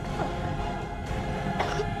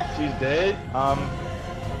 She's dead?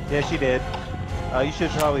 Yeah, she did. You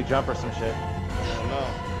should probably jump or some shit. Oh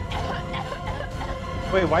no.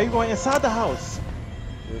 Wait, why are you going inside the house?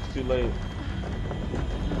 It's too late.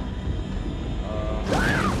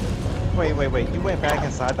 Wait. You went back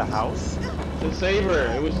inside the house? To save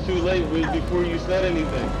her. It was too late. It was before you said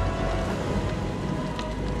anything.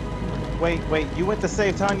 Wait. You went to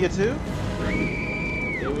save Tanya too?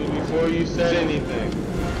 It was before you said anything.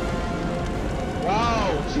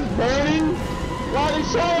 Wow, she's burning? Why are they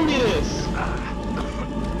showing me this?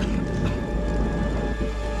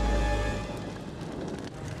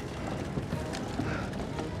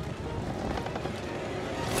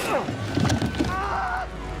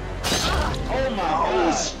 Oh my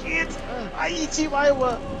God. Shit!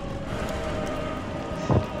 Aichiwaiwa!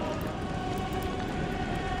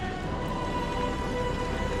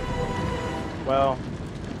 Well,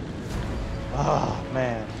 oh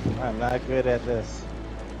man, I'm not good at this.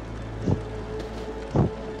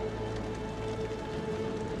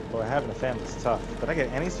 Boy, having a family's tough. Did I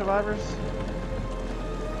get any survivors?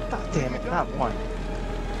 God damn it, not one.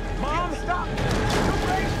 Mom, stop!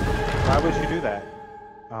 Why would you do that?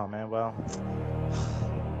 Oh man, well.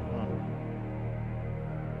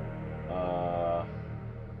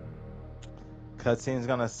 Cutscene's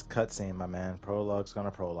gonna cutscene, my man. Prologue's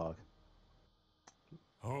gonna prologue.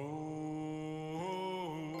 Whoa.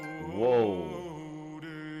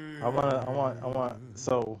 I want.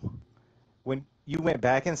 So, when you went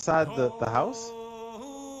back inside the house,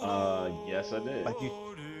 Yes, I did. like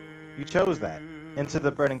you chose that into the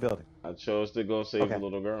burning building. I chose to go save the Okay.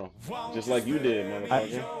 little girl, just like you did,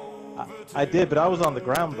 motherfucker. I did, but I was on the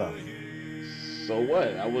ground though. So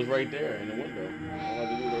what? I was right there in the window. All I had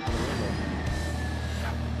to do was open the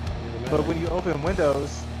window. But when you open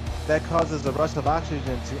windows, that causes a rush of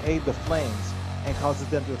oxygen to aid the flames and causes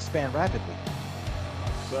them to expand rapidly.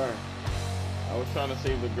 Sir, I was trying to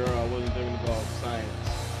save the girl. I wasn't thinking about science.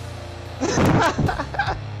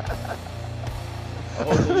 I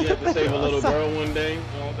hope that you have to save a little girl one day.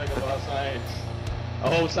 I don't think about science.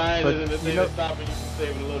 I hope science isn't the thing that's stopping you from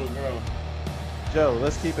saving a little girl. Joe,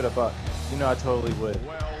 let's keep it a buck. You know I totally would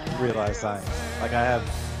realize science. Like I have.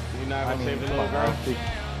 You're not gonna save the little girl?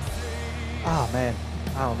 Oh man,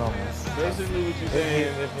 I don't know, man. Basically, what you're saying,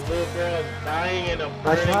 if a little girl is dying in a I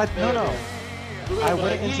burning tried. No. building, I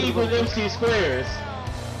went into equals the MC squares.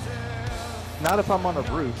 Not if I'm on a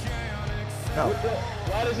roof. No.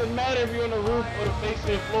 Why does it matter if you're on the roof or the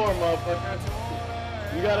basement floor, motherfucker?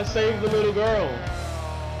 You gotta save the little girl.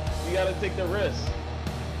 You gotta take the risk.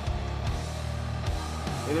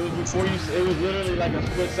 And it was before you. It was literally like a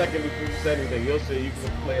split second before you said anything. You'll see. You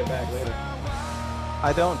can play it back later.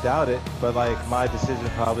 I don't doubt it, but like my decision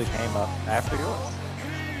probably came up after yours.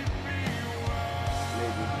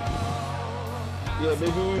 Maybe. Yeah,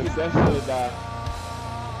 maybe we could definitely die.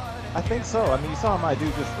 I think so. I mean, you saw my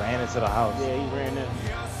dude just ran into the house. Yeah, he ran in. I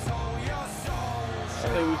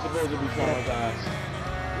think we're supposed to be traumatized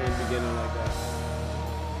in the beginning like that.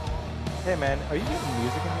 Hey man, are you getting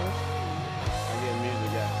music in yours? I get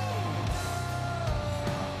music, guys.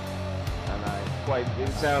 And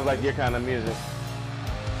it sounds like your kind of music.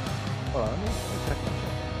 Hold on, let me check my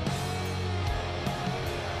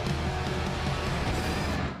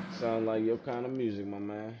shit. Sound like your kind of music, my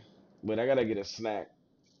man. But I gotta get a snack.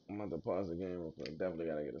 I'm about to pause the game real quick. Definitely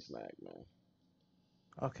gotta get a snack, man.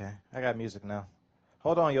 Okay, I got music now.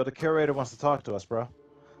 Hold on, yo, the curator wants to talk to us, bro.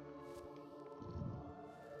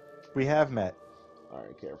 We have met.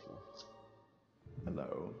 Alright, careful.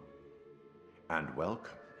 Hello. And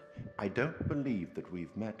welcome. I don't believe that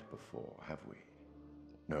we've met before, have we?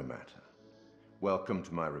 No matter. Welcome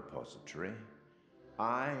to my repository.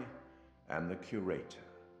 I am the curator,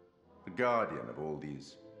 the guardian of all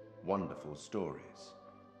these wonderful stories.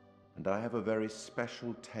 And I have a very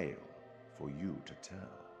special tale for you to tell.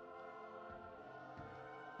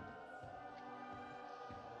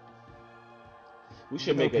 We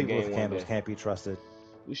should make a people game with one candles day. can't be trusted.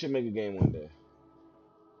 We should make a game one day.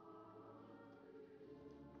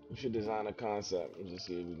 We should design a concept and just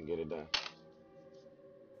see if we can get it done.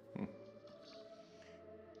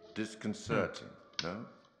 Disconcerting, no?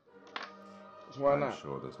 Why not? I'm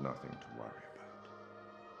sure there's nothing to worry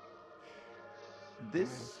about.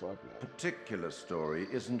 This particular story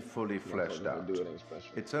isn't fully fleshed out.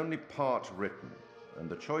 It's only part written, and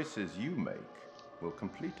the choices you make will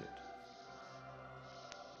complete it.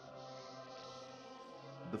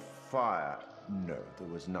 The fire. No, there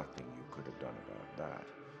was nothing you could have done about that.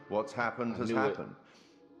 What's happened has happened.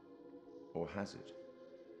 Or has it?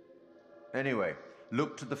 Anyway,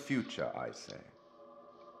 look to the future, I say.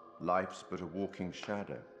 Life's but a walking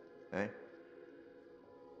shadow, eh?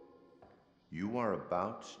 You are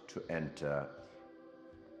about to enter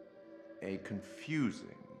a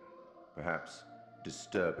confusing, perhaps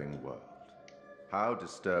disturbing world. How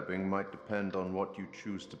disturbing might depend on what you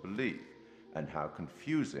choose to believe, and how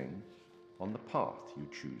confusing on the path you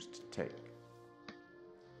choose to take.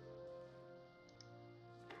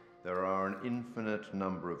 There are an infinite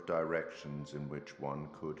number of directions in which one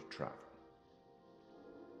could travel.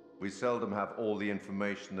 We seldom have all the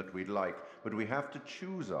information that we'd like, but we have to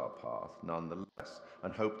choose our path nonetheless,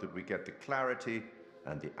 and hope that we get the clarity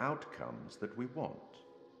and the outcomes that we want.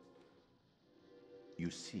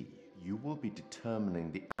 You see, you will be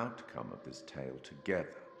determining the outcome of this tale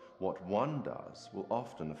together. What one does will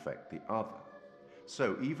often affect the other.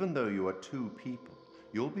 So even though you are two people,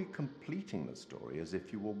 you'll be completing the story as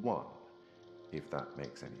if you were one, if that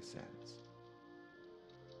makes any sense.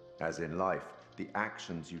 As in life, the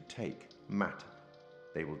actions you take matter.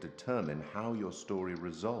 They will determine how your story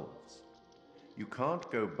resolves. You can't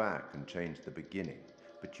go back and change the beginning,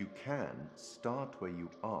 but you can start where you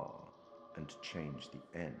are and change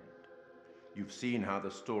the end. You've seen how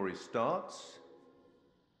the story starts.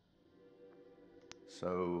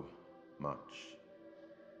 So much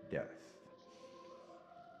death.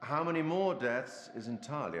 How many more deaths is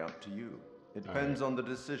entirely up to you. It depends on the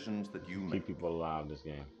decisions that you make. Keep people alive this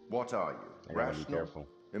game. What are you? I gotta be Rational? careful.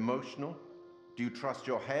 Emotional? Do you trust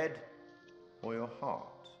your head or your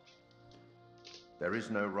heart? There is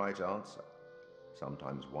no right answer.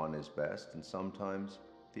 Sometimes one is best and sometimes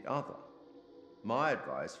the other. My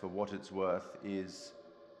advice, for what it's worth, is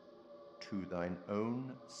to thine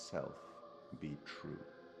own self be true.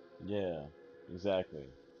 Yeah, exactly.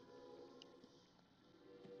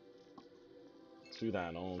 To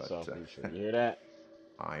thine own self be true. You hear that?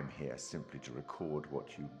 I'm here simply to record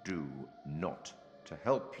what you do, not to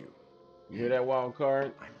help you. You hear that, wild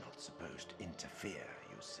card? I'm not supposed to interfere,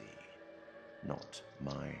 you see. Not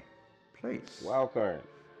my place. Wild card.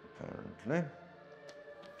 Apparently.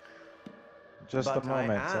 Just But a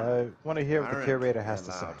moment. I am I want to hear what the curator apparently has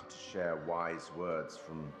to say. allowed to share wise words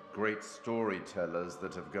from great storytellers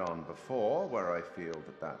that have gone before, where I feel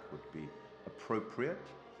that that would be appropriate.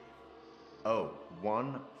 Oh,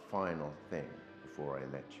 one final thing before I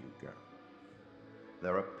let you go.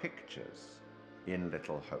 There are pictures in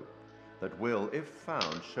Little Hope that will, if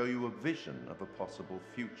found, show you a vision of a possible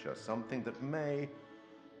future, something that may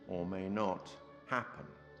or may not happen.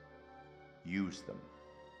 Use them.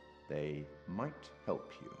 They might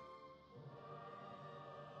help you.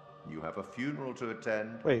 You have a funeral to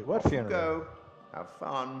attend. Wait, what Off funeral? you go. Have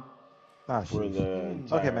fun. Ah, For sheesh.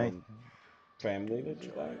 the Okay, entire mate. family that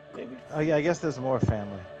just died, maybe? Oh yeah, I guess there's more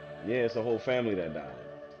family. Yeah, it's a whole family that died.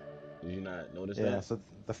 Did you not notice Yeah, that? so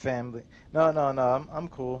the family. No, no, no. I'm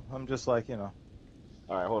cool. I'm just like, you know,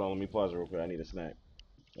 All right, hold on. Let me pause it real quick. I need a snack.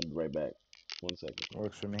 I'll be right back. 1 second.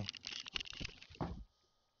 works for me.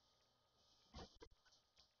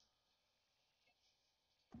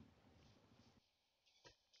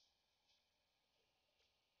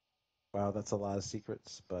 Wow, that's a lot of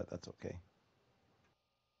secrets, but that's okay.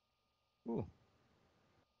 Ooh.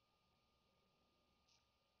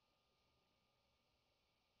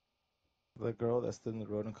 The girl that stood in the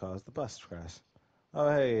road and caused the bus crash.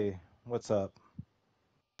 Oh, hey, what's up?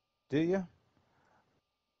 Do you?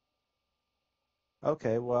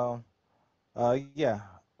 Okay, well, yeah.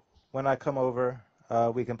 When I come over,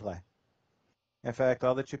 we can play. In fact,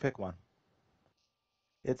 I'll let you pick one.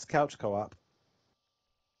 It's couch co-op.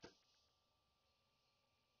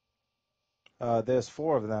 There's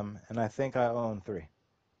 4 of them, and I think I own 3.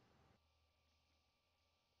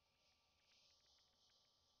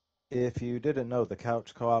 If you didn't know, the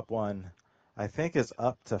couch co-op one, I think, is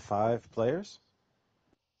up to 5 players.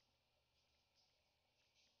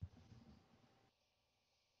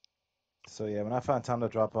 So yeah, when I find time to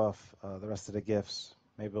drop off the rest of the gifts,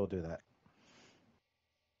 maybe we'll do that.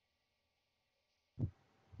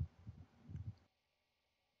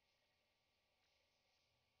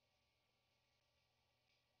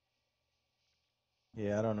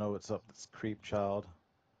 Yeah, I don't know what's up with this creep child.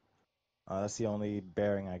 That's the only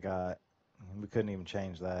bearing I got. We couldn't even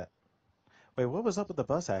change that. Wait, what was up with the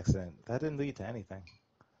bus accident? That didn't lead to anything.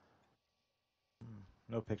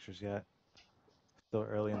 No pictures yet. Still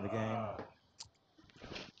early in the game.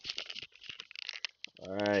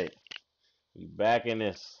 All right. We back in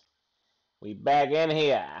this. We back in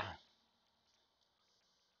here.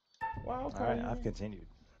 Wild All card, right, you I've in? continued.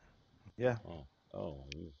 Yeah.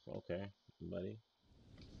 Okay, buddy.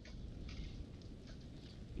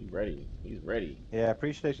 He's ready. He's ready. Yeah, I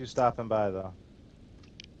appreciate you stopping by, though.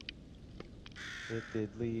 It did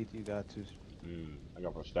lead. You got to. I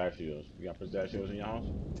got pistachios. You got pistachios in your house?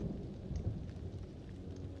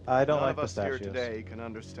 I don't None like of us here pistachios. today can You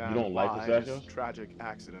understand don't like why this pistachios? tragic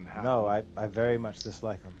accident happened. No, I very much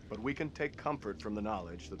dislike them. But we can take comfort from the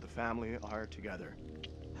knowledge that the family are together.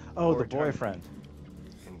 Oh, for the eternity, boyfriend.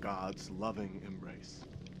 in God's loving embrace.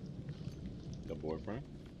 The boyfriend?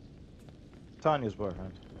 Tanya's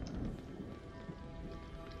boyfriend.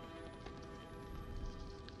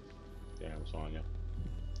 Damn, Sonya.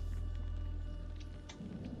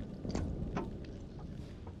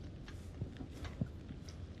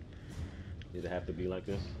 Did it have to be like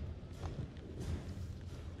this?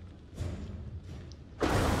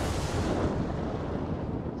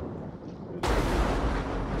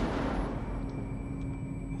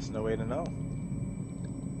 There's no way to know.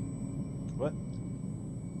 What?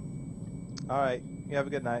 All right. You have a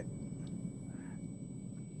good night.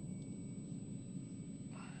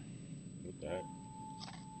 What the heck?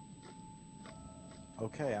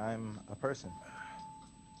 Okay, I'm a person.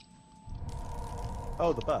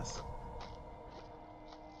 Oh, the bus.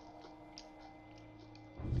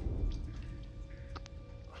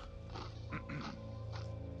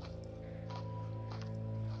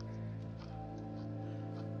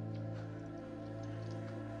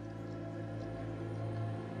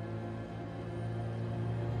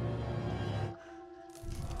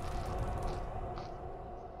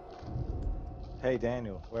 Hey,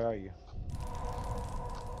 Daniel, where are you?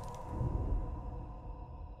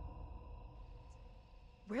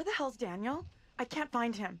 Where the hell's Daniel? I can't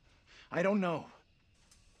find him. I don't know.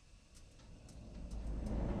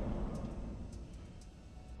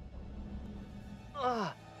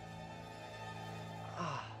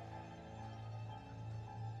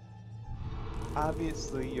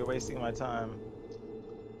 Obviously, you're wasting my time,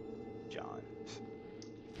 John.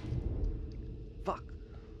 Fuck.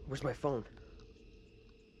 Where's my phone?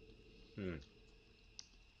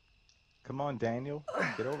 Come on, Daniel.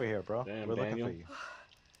 Get over here, bro. Damn, We're looking Daniel. for you.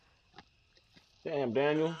 Damn,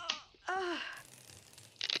 Daniel.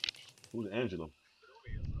 Who's Angela?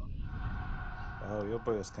 Oh, your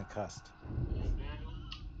boy is concussed.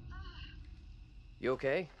 You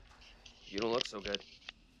okay? You don't look so good.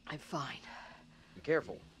 I'm fine. Be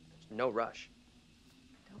careful. There's no rush.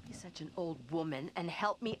 Don't be such an old woman and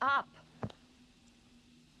help me up.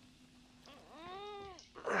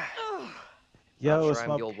 Yo, Not sure it's I'm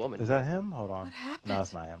my... the old woman. Is that him? Hold on. What happened? No,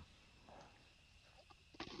 it's not him.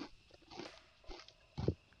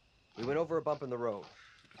 We went over a bump in the road.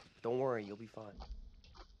 Don't worry, you'll be fine.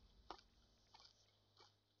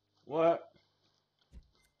 What?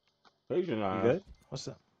 You Patronize. good? What's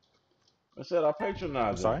up? I said I patronize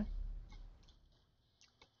I'm her. sorry?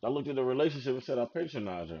 I looked at the relationship and said I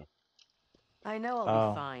patronize her. I know I'll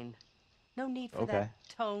Oh. be fine. No need for Okay. that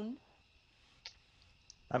tone.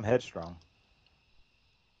 I'm headstrong.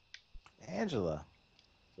 Angela.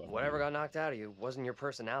 Whatever got knocked out of you wasn't your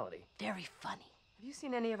personality. Very funny. Have you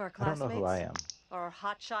seen any of our I don't classmates? know who I am. Or our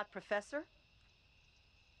hotshot professor?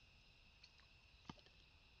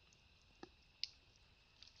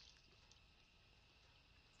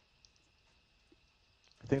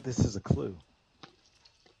 I think this is a clue.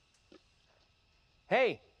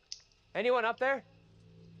 Hey! Anyone up there?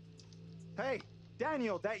 Hey,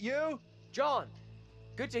 Daniel, that you? John!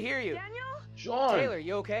 Good to hear you. Daniel? Sean. Taylor,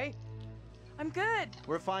 you okay? I'm good.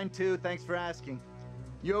 We're fine too, thanks for asking.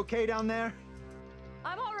 You okay down there?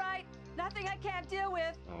 I'm all right. Nothing I can't deal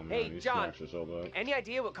with. Oh man, Hey, these John. snacks are so bad. Any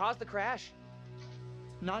idea what caused the crash?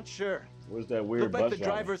 Not sure. Where's that weird Looked like bus the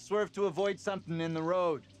driver swerved to avoid something in the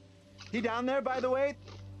road. He down there, by the way?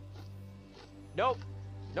 Nope.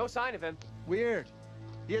 No sign of him. Weird.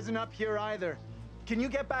 He isn't up here either. Can you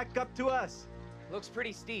get back up to us? Looks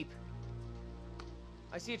pretty steep.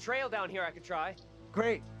 I see a trail down here I could try.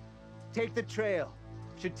 Great. Take the trail.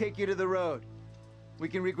 Should take you to the road. We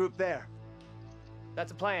can regroup there.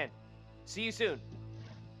 That's a plan. See you soon.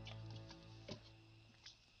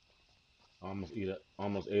 Almost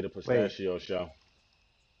ate a pistachio shell.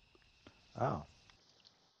 Oh.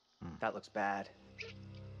 That looks bad.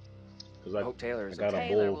 Cause I hope Taylor is got okay. a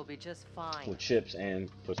Taylor bowl will be just fine. with chips and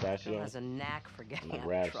Girl pistachio. has a knack for getting And I out of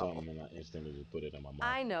grabbed trouble. something and I instantly just put it in my mouth.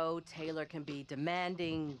 I know Taylor can be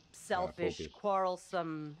demanding, selfish, focus.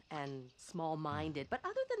 quarrelsome, and small-minded, but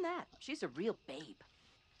other than that, she's a real babe.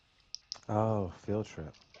 Oh, field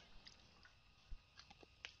trip.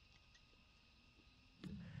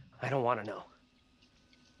 I don't want to know.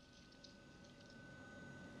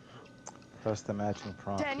 Press the matching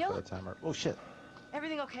prompt Daniel? for the timer. Oh, shit.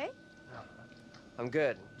 Everything okay? I'm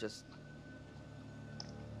good. Just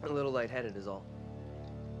a little lightheaded is all.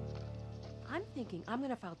 I'm thinking I'm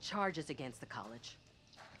gonna file charges against the college.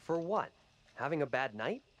 For what? Having a bad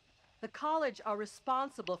night? The college are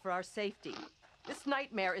responsible for our safety. This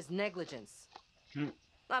nightmare is negligence.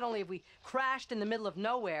 Not only have we crashed in the middle of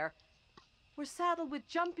nowhere, we're saddled with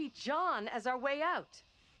Jumpy John as our way out.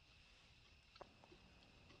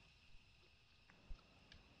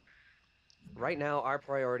 Right now, our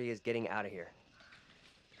priority is getting out of here.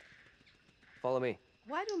 Follow me.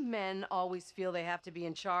 Why do men always feel they have to be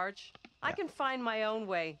in charge? I can find my own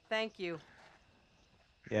way, thank you.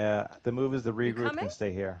 Yeah, the move is to regroup coming? and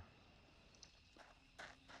stay here.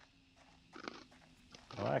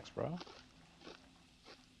 Relax, bro.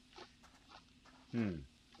 I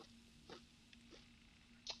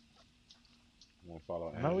want to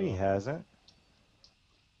follow No, he Angela. hasn't.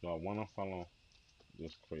 No, I want to follow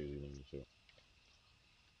this crazy woman too.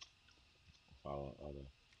 Follow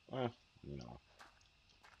other. You know.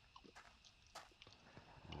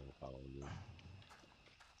 I will follow you.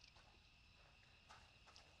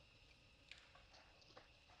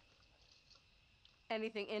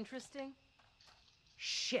 Anything interesting?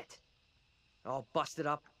 Shit. All busted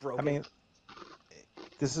up, broken. I mean,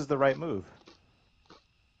 this is the right move.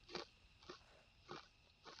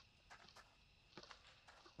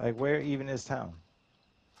 Like, where even is town?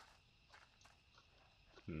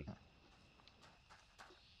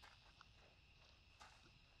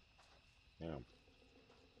 Yeah.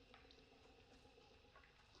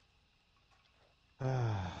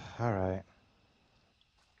 All right.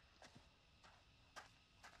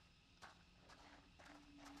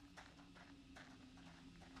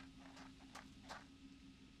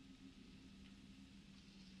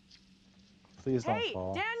 Please don't Hey,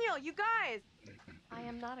 fall. Daniel, you guys! I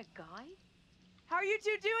am not a guy? How are you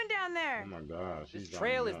two doing down there? Oh my god, This she's driving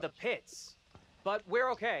trail me is the nuts. pits, but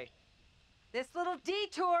we're okay. This little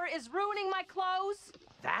detour is ruining my clothes.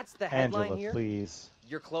 That's the headline Angela, here? please.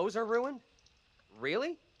 Your clothes are ruined?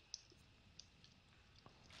 Really?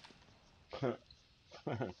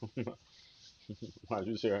 Why'd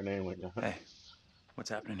you say her name like that? Hey, what's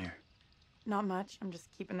happening here? Not much. I'm just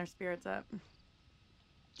keeping their spirits up.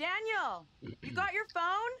 Daniel, you got your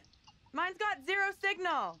phone? Mine's got 0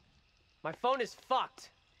 signal. My phone is fucked.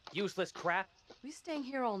 Useless crap. We staying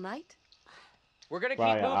here all night? We're gonna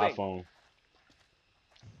Buy keep an moving.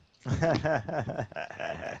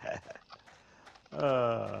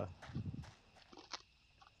 uh,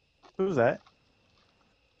 who's that?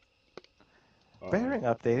 Bearing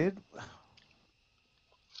updated.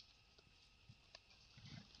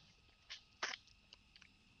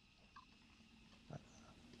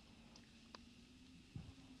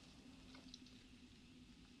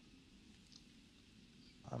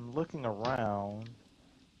 I'm looking around,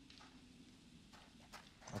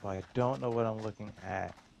 but I don't know what I'm looking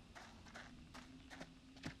at.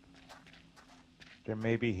 There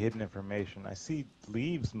may be hidden information. I see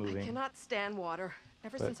leaves moving. I cannot stand water.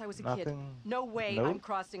 Ever but since I was a kid. nothing. No way Nope. I'm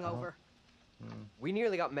crossing over. We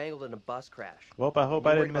nearly got mangled in a bus crash. Well, I hope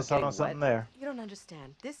You I worried didn't about miss out getting on something wet? there. You don't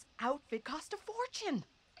understand. This outfit cost a fortune.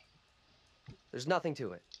 There's nothing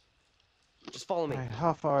to it. Just follow me. Alright,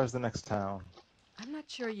 how far is the next town? I'm not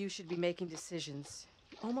sure you should be making decisions.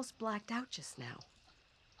 You almost blacked out just now.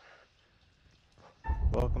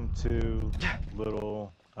 Welcome to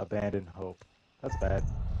Little Abandoned Hope. That's bad.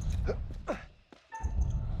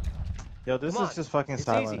 Yo, this Come is on, just fucking it's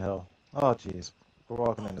Silent easy. Hill. Oh, jeez. We're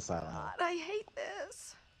walking into Silent Hill. God, I hate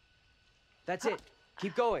this. That's it.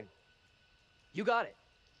 Keep going. You got it.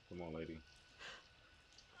 Come on, lady.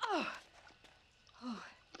 Oh. Oh.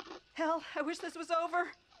 Hell, I wish this was over.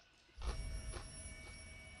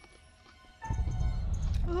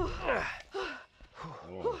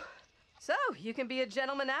 So, you can be a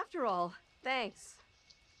gentleman after all. Thanks.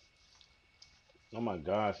 Oh my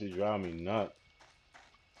god, she's driving me nuts.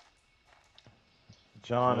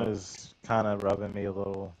 John is kind of rubbing me a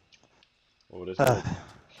little. Oh, this little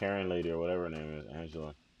Karen lady or whatever her name is,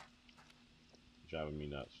 Angela. Driving me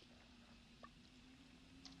nuts.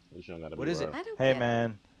 At least you don't gotta What be is it? rough. I don't Hey, get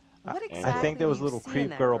man. What I exactly think there was a do you little see in creep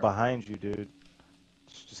that girl girl? behind you, dude.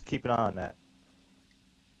 Just keep an eye on that.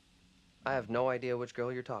 I have no idea which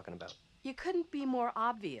girl you're talking about. You couldn't be more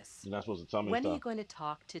obvious. You're not supposed to tell me When are you stuff. going to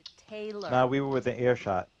talk to Taylor? Nah, we were within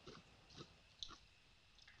earshot.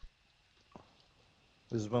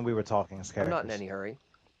 This is when we were talking as I'm characters. not in any hurry.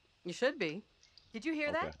 You should be. Did you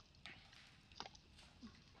hear that?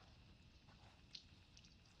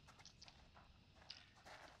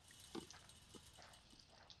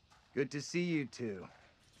 Good to see you two.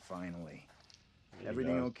 Finally. Hey,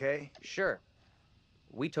 Everything guys. okay? Sure.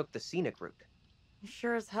 We took the scenic route. You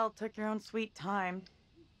sure as hell took your own sweet time.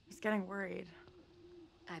 I was getting worried.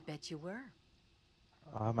 I bet you were.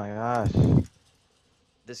 Oh my gosh.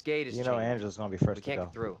 This gate is You know chained. Angela's gonna be first We to can't go.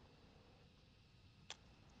 get through.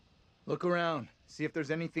 Look around. See if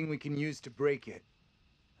there's anything we can use to break it.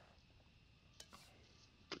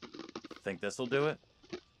 Think this'll do it?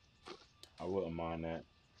 I wouldn't mind that.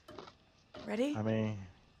 Ready? I mean,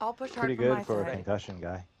 I'll push hard pretty from my good for a side. concussion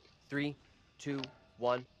guy. 3, 2,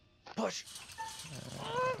 1, push.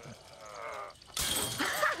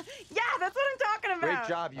 Yeah, that's what I'm talking about. Great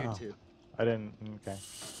job, you Oh. two. I didn't. Okay.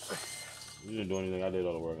 You didn't do anything. I did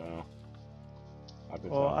all the work. I know. I could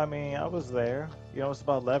Well, tell. I mean, I was there. You know, it's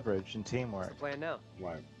about leverage and teamwork. Plan now.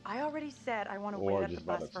 Right. I already said I want to Or wait at the just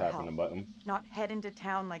about bus to for tap help, in the button. not head into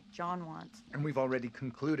town like John wants. And we've already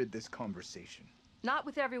concluded this conversation. Not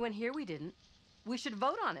with everyone here, we didn't. We should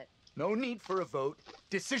vote on it. No need for a vote.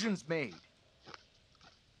 Decision's made.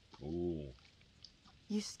 Ooh.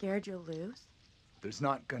 You scared you'll lose? There's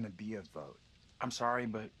not gonna be a vote. I'm sorry,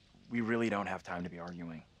 but we really don't have time to be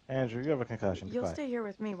arguing. Andrew, you have a concussion. Be You'll quiet. stay here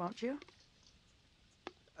with me, won't you?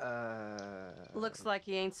 Looks like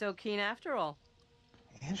he ain't so keen after all.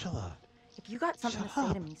 Angela. If you got something Shut to say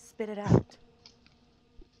up. to me, spit it out.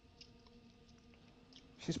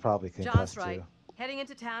 She's probably John's concussed right. too. Heading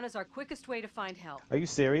into town is our quickest way to find help. Are you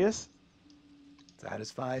serious?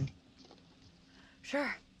 Satisfied?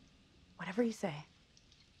 Sure. Whatever you say.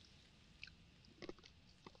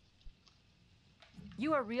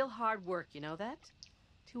 You are real hard work, you know that?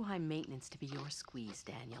 Too high maintenance to be your squeeze,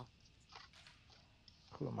 Daniel.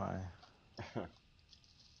 Who am I?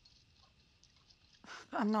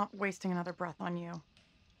 I'm not wasting another breath on you.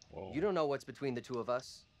 Whoa. You don't know what's between the two of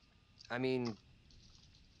us. I mean,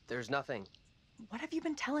 there's nothing. What have you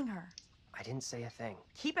been telling her? I didn't say a thing.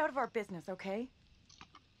 Keep out of our business, okay?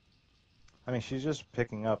 I mean, she's just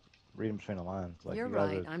picking up, reading between the lines. Like, You're you guys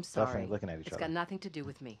right. are I'm sorry. definitely looking at each It's other. got nothing to do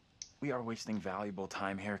with me. We are wasting valuable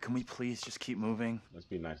time here. Can we please just keep moving? Let's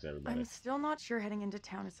be nice to everybody. I'm still not sure heading into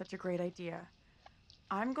town is such a great idea.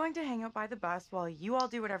 I'm going to hang out by the bus while you all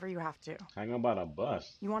do whatever you have to. Hang out by the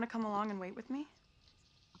bus? You want to come along and wait with me?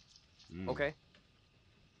 Okay.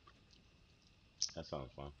 That sounds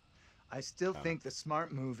fun. I still think the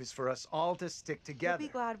smart move is for us all to stick together. You'll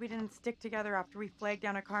be glad we didn't stick together after we flagged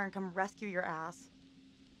down a car and come rescue your ass.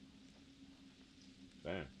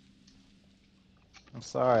 Damn. I'm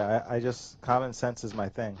sorry. I just, common sense is my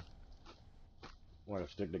thing. Want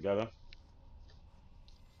to stick together?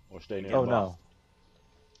 Or stay near Oh, the bus? no.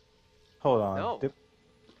 Hold on. No.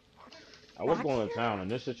 I was going to town in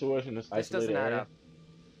this situation, this isolated doesn't add area. up.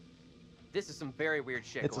 This is some very weird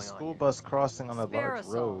shit It's a going on school here. bus crossing on a Spare large us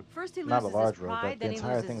all. road. First he Not a loses large his road, pride, but the then he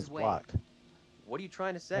entire loses thing his is way. blocked. What are you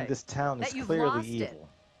trying to say? And this town is That you've clearly lost it. evil.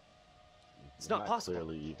 It's not possible.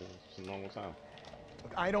 Clearly evil. It's a normal town.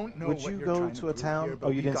 Look, I don't know Would what you you're go trying to a prove town? here, but Oh,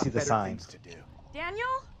 you we've didn't got see the better sign. things to do. Daniel?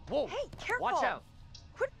 Whoa! Hey, careful! Watch out!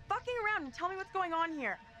 Quit fucking around and tell me what's going on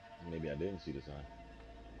here. Maybe I didn't see the sign.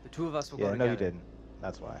 The two of us will Yeah, go no, together. you didn't.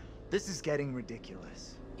 That's why. This is getting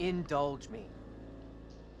ridiculous. Indulge me.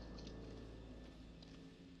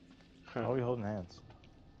 Why are we holding hands?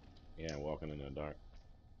 Yeah, walking in the dark.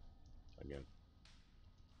 Again.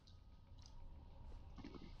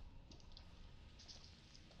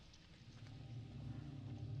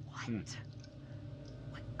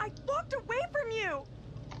 What? I walked away from you!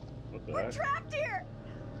 What the We're heck? trapped here!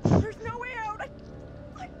 There's no way out!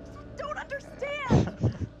 I don't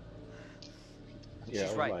understand! Yeah, I She's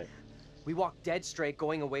was right. like, We walked dead straight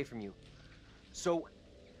going away from you. So,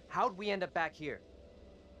 how'd we end up back here?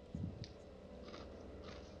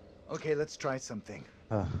 Okay, let's try something.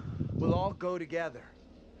 We'll all go together.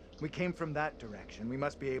 We came from that direction. We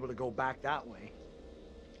must be able to go back that way.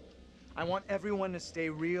 I want everyone to stay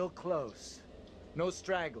real close. No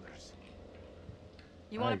stragglers.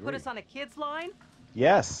 You want to put us on a kids line?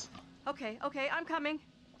 Yes. Okay, I'm coming.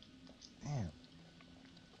 Damn.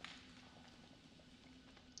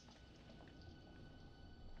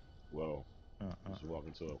 whoa. Just walk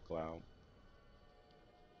into a cloud.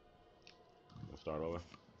 We'll start over.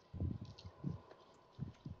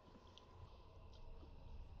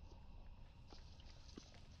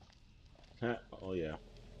 Oh yeah.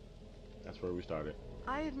 That's where we started.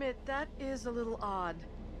 I admit that is a little odd.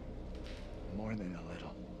 More than a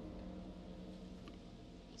little.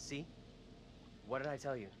 See? What did I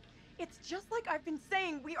tell you? It's just like I've been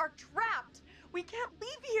saying, we are trapped! We can't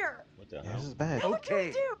leave here! What the Yeah, hell? this is bad. What do we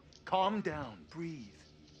Okay, do? calm down, breathe.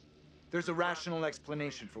 There's a rational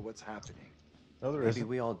explanation for what's happening. No, there Maybe isn't.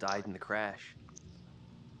 we all died in the crash.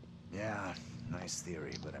 Yeah, nice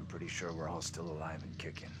theory, but I'm pretty sure we're all still alive and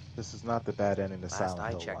kicking. This is not the bad ending to Last Silent I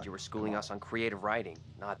Hill checked, 1. you were schooling us on creative writing,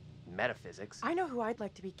 not metaphysics. I know who I'd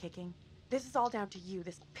like to be kicking. This is all down to you,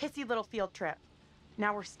 this pissy little field trip.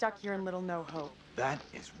 Now we're stuck here in Little No Hope. That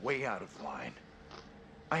is way out of line.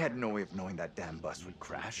 I had no way of knowing that damn bus would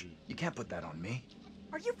crash. You can't put that on me.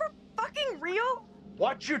 Are you for fucking real?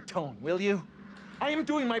 Watch your tone, will you? I am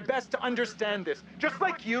doing my best to understand this, just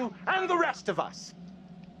like you and the rest of us.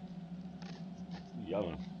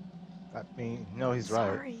 Yelling. I mean, no, he's right.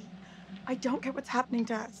 Sorry. I don't get what's happening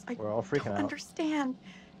to us. I We're all freaking don't out. understand.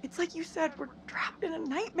 It's like you said, we're trapped in a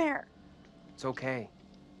nightmare. It's okay.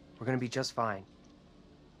 We're gonna be just fine.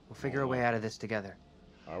 We'll figure a way out of this together.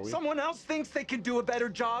 Are we? Someone else thinks they can do a better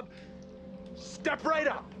job? Step right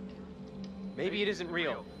up. Maybe it isn't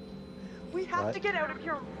real. We have What? to get out of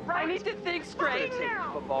here right I need to think straight.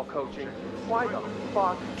 now. Football coaching. Why the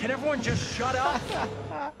fuck? Can everyone just shut up?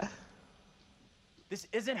 This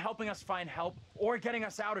isn't helping us find help or getting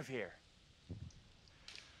us out of here.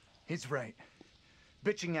 He's right.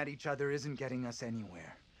 Bitching at each other isn't getting us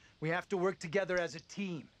anywhere. We have to work together as a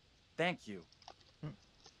team. Thank you.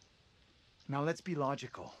 Now let's be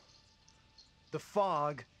logical. The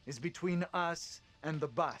fog is between us and the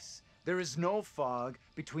bus. There is no fog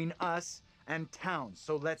between us and town,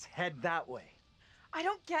 so let's head that way. I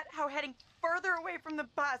don't get how heading further away from the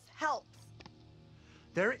bus helps.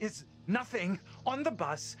 There is nothing on the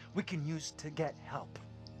bus we can use to get help.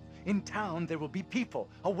 In town, there will be people,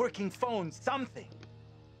 a working phone, something.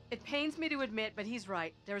 It pains me to admit, but he's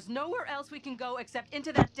right. There's nowhere else we can go except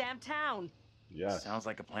into that damn town. Yes. Sounds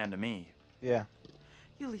like a plan to me. Yeah.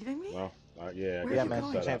 You leaving me? Well, yeah. Where Yeah, are you man.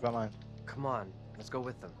 going? I changed my mind. Come on, let's go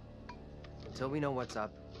with them. Until we know what's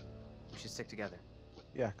up, we should stick together.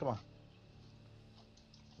 Yeah, come on.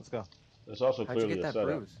 Let's go. It's also How'd you clearly get a that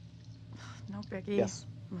setup. bruise? No biggie. Yes.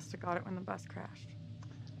 Must have got it when the bus crashed.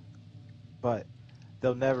 But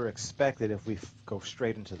they'll never expect it if we go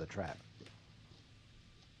straight into the trap.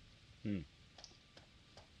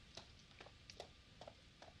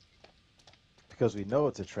 Because we know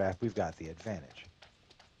it's a trap, we've got the advantage.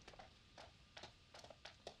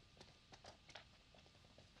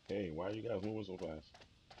 Hey, why are you guys moving so fast?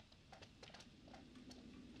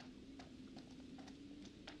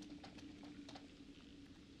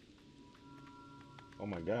 Oh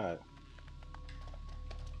my god.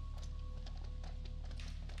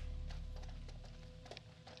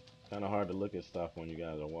 Kind of hard to look at stuff when you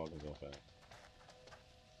guys are walking so fast.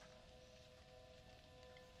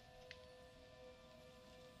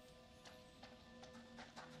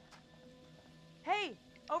 Hey,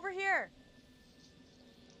 over here.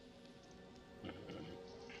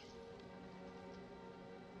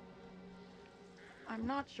 I'm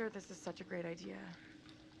not sure this is such a great idea.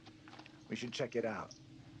 We should check it out.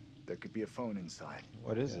 There could be a phone inside.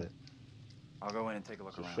 What is it? I'll go in and take a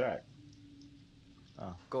look It's a around. shack.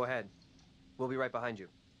 Oh. Go ahead. We'll be right behind you.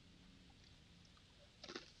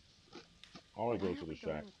 Always Why go are to we the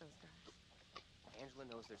going shack. with those guys? Angela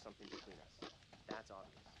knows there's something between us. That's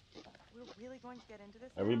obvious. We're really going to get into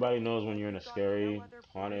this? Everybody now? knows when you're in a We've got scary, no other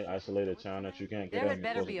haunted, bullshit to isolated do town that tonight? you can't There get had in.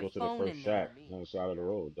 You're better supposed be to a go to the phone first in there. shack on the side of the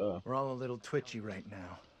road. Duh. We're all a little twitchy right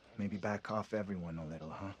now. Maybe back off everyone a little,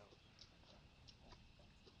 huh?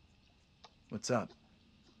 What's up?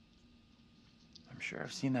 I'm sure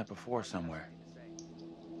I've seen that before somewhere.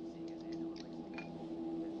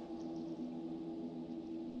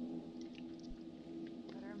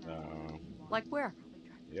 Like where?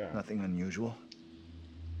 Yeah. Nothing unusual.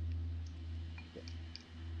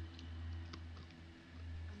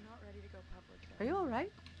 I'm not ready to go public. Are you all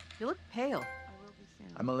right? You look pale. I will be soon.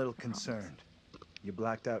 I'm a little I promise. concerned. You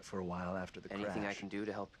blacked out for a while after the Anything I crash. can do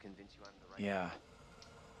to help convince you I'm the right Yeah.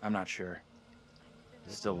 I'm not sure.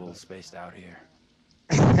 Still a little spaced out here.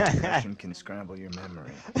 Depression can scramble your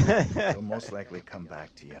memory. It'll most likely come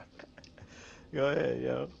back to you. Go ahead,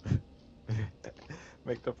 yo.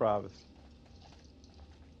 Make the promise.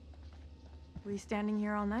 We standing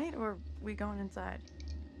here all night, or we going inside?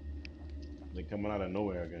 They coming out of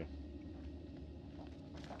nowhere again.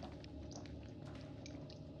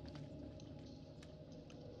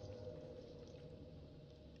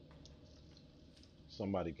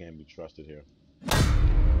 Somebody can't be trusted here.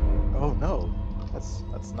 Oh no,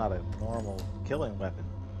 that's not a normal killing weapon.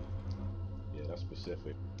 Yeah, that's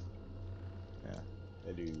specific. Yeah,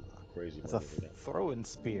 They do crazy it's a murders with that. throwing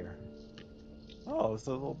spear. Oh, it's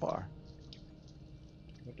a little bar.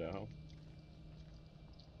 What the hell?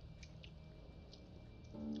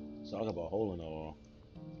 Talk about hole in the wall.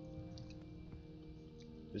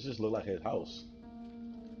 This just look like his house.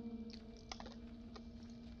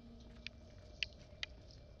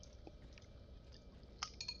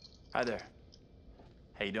 Hi there.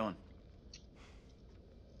 How you doing?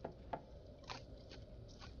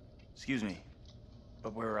 Excuse me,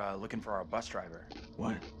 but we're looking for our bus driver.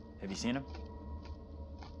 What? Have you seen him?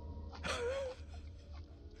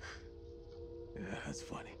 Yeah, that's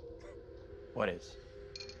funny. What is?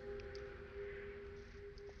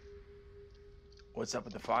 What's up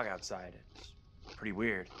with the fog outside? It's pretty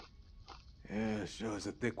weird. Yeah, sure is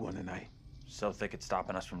a thick one tonight. So thick it's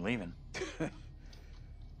stopping us from leaving.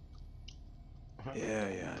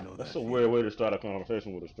 Yeah, I know That's that. a weird way to start a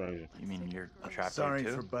conversation with a stranger. You mean you're trapped Sorry here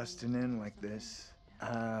too? for busting in like this.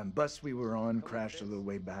 Bus we were on crashed a little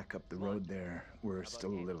way back up the road there. We're still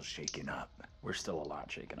a little shaken up. We're still a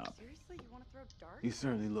lot shaken up. Seriously, you want to throw darts? You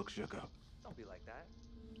certainly look shook up. Don't be like that.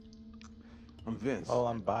 I'm Vince. Oh,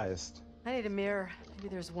 I'm biased. I need a mirror. Maybe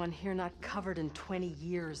there's one here not covered in 20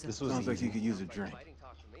 years. This was Sounds like easy. you could use a drink. Fighting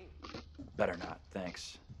talk to me. Better not,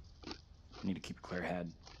 thanks. Need to keep a clear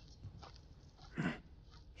head.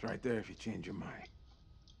 It's right there if you change your mind.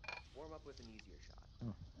 Warm up with an easier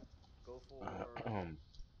shot. Go for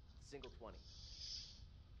single 20.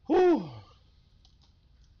 Whew.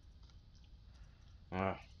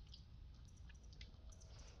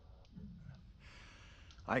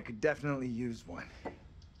 I could definitely use one.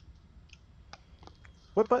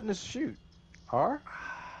 What button is shoot? R?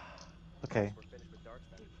 Okay. We're finished with darts,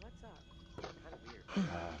 then. What's up? Kind of weird.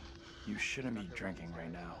 You shouldn't be drinking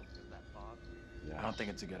right now. That fog. Yeah. I don't think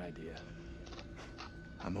it's a good idea.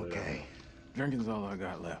 I'm okay. Drinking's all I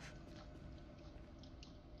got left.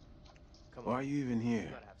 Come Why on. are you even You here?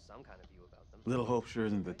 gotta have some kind of view about them. Little Hope sure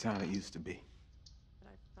isn't the town it used to be.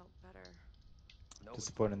 But I felt better.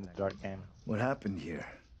 Disappointed in the dart game. What happened here?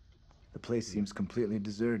 The place seems completely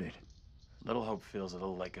deserted. Little Hope feels a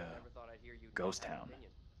little like a ghost town.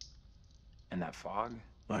 And that fog?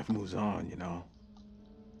 Life moves on, you know.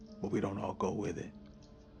 But we don't all go with it.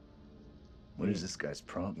 What is this guy's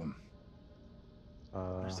problem?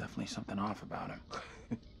 There's definitely something off about him.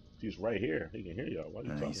 He's right here. He can hear y'all. What are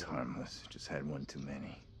you talking He's about? harmless. Just had one too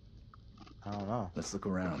many. I don't know. Let's look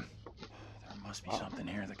around. There must be something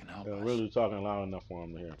here that can help They're us. really talking loud enough for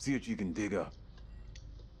him to hear. See what you can dig up.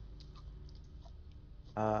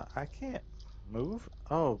 I can't move.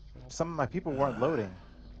 Oh, some of my people weren't loading.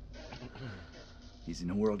 He's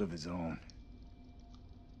in a world of his own.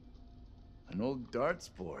 An old darts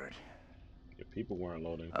board. Your people weren't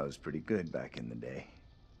loading. I was pretty good back in the day.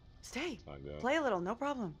 Stay. My God. Play a little, no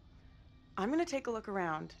problem. I'm gonna take a look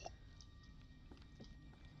around.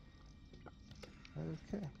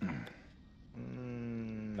 Okay.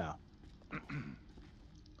 No.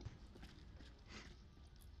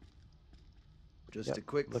 Just a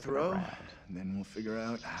quick throw, and then we'll figure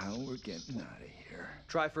out how we're getting out of here.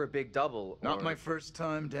 Try for a big double. Not my first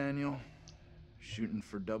time, Daniel. Shooting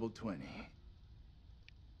for double 20.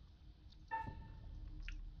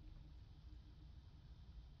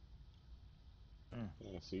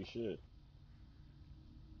 Yeah, see shit.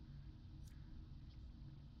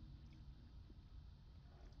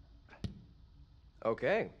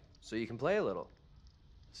 Okay, so you can play a little.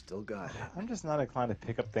 Still got it. I'm just not inclined to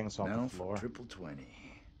pick up things off Now the floor. for triple 20.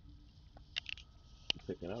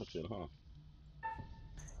 Picking out shit, huh?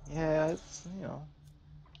 Yeah, it's, you know.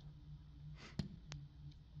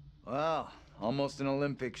 Well, almost an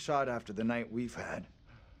Olympic shot after the night we've had.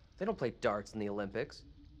 They don't play darts in the Olympics.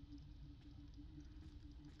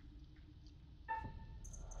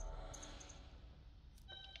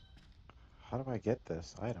 How do I get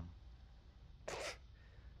this item?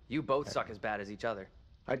 You both suck as bad as each other.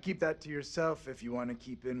 I'd keep that to yourself if you want to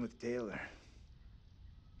keep in with Taylor.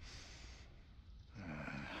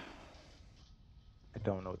 I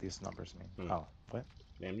don't know what these numbers mean. Oh, what?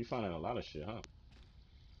 Damn, you finding a lot of shit, huh?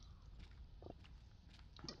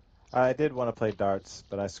 I did want to play darts,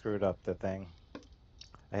 but I screwed up the thing.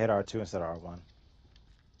 I hit R2 instead of R1.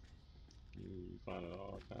 You finding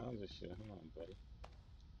all kinds of shit, huh, buddy?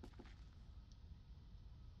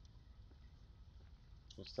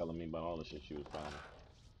 What's telling me about all the shit you was finding?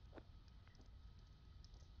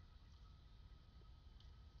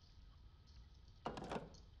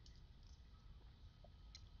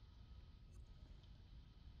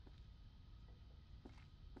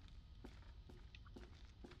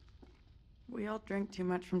 We all drink too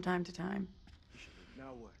much from time to time.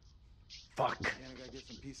 Now what? Fuck. Can I gotta get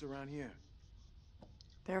some peace around here?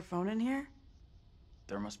 There a phone in here?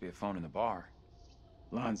 There must be a phone in the bar.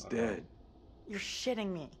 Lon's dead. You're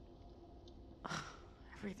shitting me. Ugh,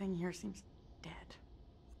 everything here seems dead.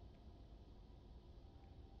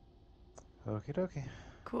 Okie dokie.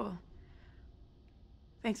 Cool.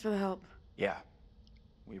 Thanks for the help. Yeah.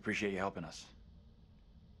 We appreciate you helping us.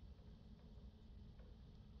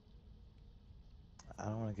 I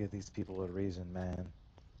don't want to give these people a reason, man.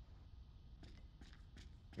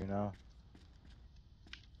 You know?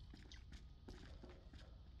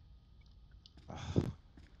 Ugh.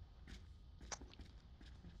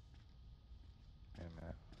 Wait a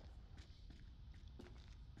minute.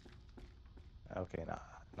 Okay,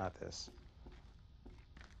 not this.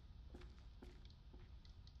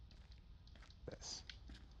 This.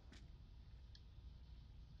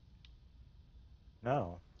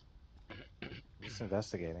 No. Just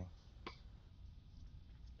investigating.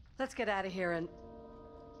 Let's get out of here and...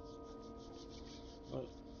 What?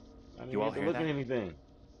 I didn't You all get to hear look at that? anything.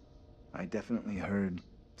 I definitely heard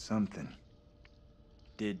something.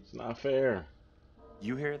 Did It's not fair.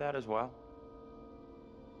 you hear that as well?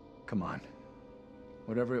 Come on.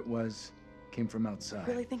 Whatever it was, came from outside.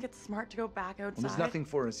 Really think it's smart to go back outside? Well, there's nothing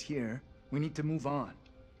for us here. We need to move on.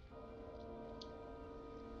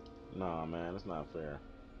 Nah, man, it's not fair.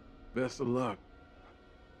 Best of luck.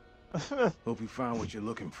 Hope you find what you're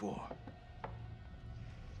looking for.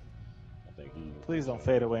 I think he... Please don't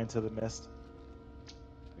fade away into the mist.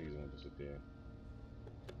 He's gonna disappear.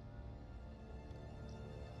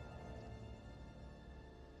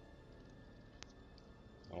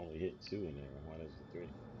 I only hit 2 in there. Why does it 3? In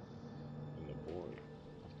the board.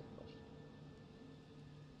 That's the question.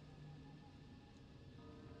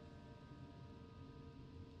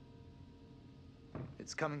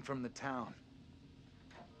 It's coming from the town.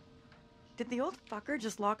 Did the old fucker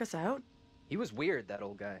just lock us out? He was weird, that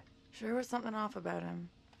old guy. Sure was something off about him.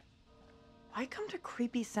 Why come to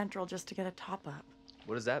Creepy Central just to get a top-up?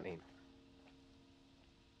 What does that mean?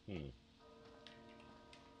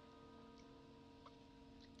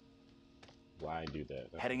 Why do that?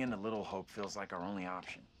 Heading into Little Hope feels like our only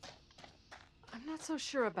option. I'm not so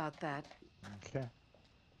sure about that. Okay.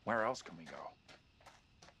 Where else can we go?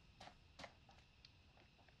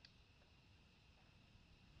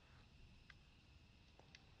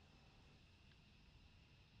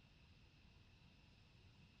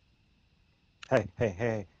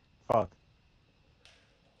 Hey, Fog.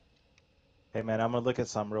 Hey, man, I'm gonna look at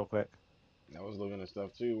something real quick. I was looking at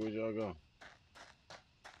stuff too. Where'd y'all go?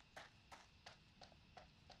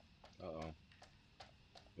 Uh-oh.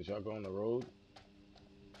 Did y'all go on the road?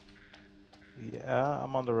 Yeah,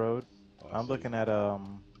 I'm on the road. Oh, I'm looking at a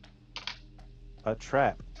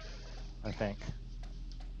trap, I think.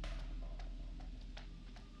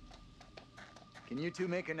 Can you two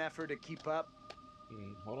make an effort to keep up?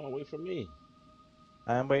 Hold on, wait for me.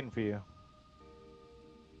 I am waiting for you.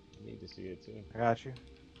 I need to see it too. I got you.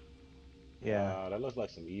 Yeah. That looks like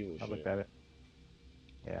some evil shit. I looked at it.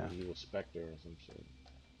 Yeah. An evil specter or some shit.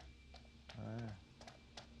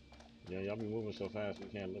 Yeah, y'all be moving so fast we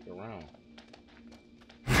can't look around.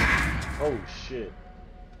 Oh shit.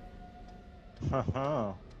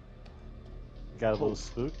 Haha. Got a little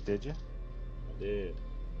spooked, did you? I did.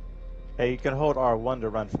 Hey, you can hold R1 to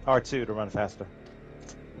run, R2 to run faster.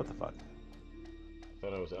 What the fuck? I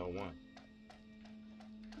thought it was L1.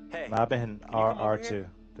 Hey. No, I've been hitting R2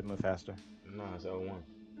 to move faster. No, it's L1.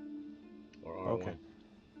 Or R1. Okay.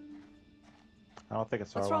 I don't think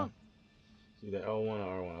it's What's R1. wrong? It's either L1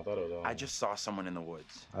 or R1. I thought it was L1. I just saw someone in the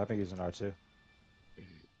woods. I've been using R2.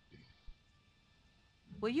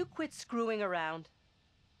 Will you quit screwing around?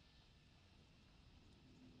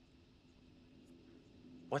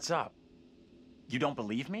 What's up? You don't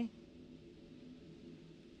believe me?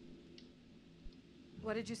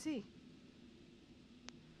 What did you see?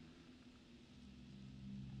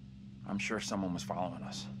 I'm sure someone was following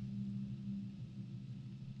us.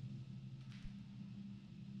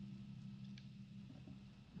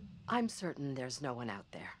 I'm certain there's no one out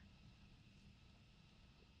there.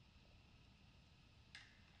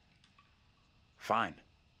 Fine.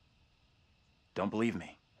 Don't believe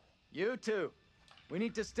me. You two, we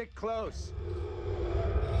need to stick close.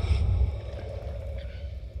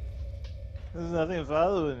 There's nothing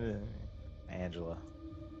following me. Angela.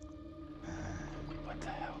 What the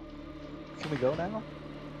hell? Can we go now?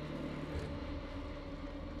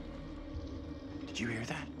 Did you hear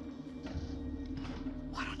that?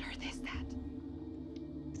 What on earth is that?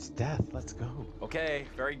 It's death. Let's go. Okay,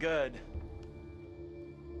 very good.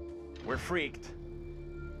 We're freaked.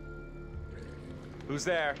 Who's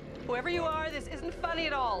there? Whoever you are, this isn't funny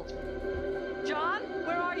at all. John,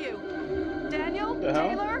 where are you? Daniel? The hell?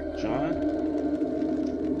 Taylor?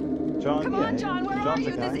 John, Come on, John, where are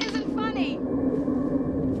you? This isn't funny.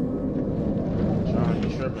 John, you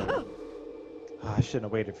tripping. I shouldn't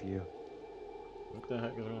have waited for you. What the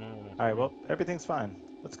heck is going on? Alright, well, everything's fine.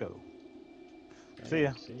 Let's go. See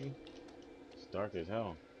ya. See? It's dark as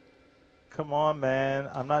hell. Come on, man.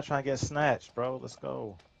 I'm not trying to get snatched, bro. Let's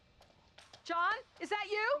go. John, is that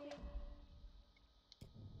you?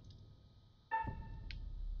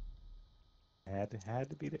 Had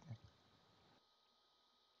to be there.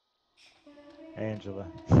 Angela.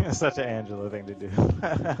 Such an Angela thing to do.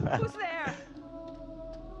 Who's there?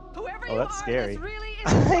 Whoever you that's are, scary. this really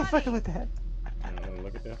I isn't ain't funny. fucking with that.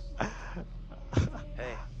 Look at this.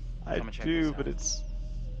 Hey, I come and check do, this but out. it's...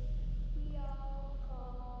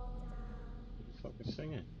 Who the fuck is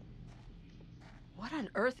singing? What on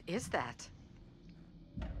earth is that?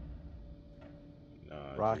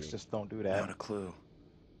 Nah, Rocks G. just don't do that. Not a clue.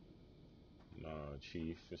 Nah,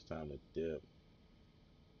 Chief. It's time to dip.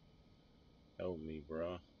 Help me,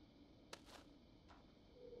 bruh.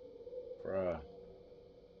 Bruh.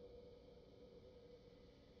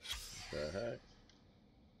 What the heck?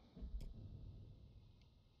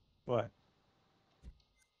 What?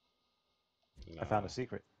 Nah. I found a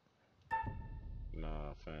secret.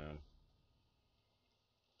 Nah, fam.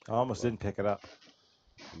 I almost didn't pick it up.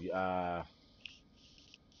 I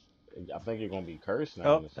think you're gonna be cursed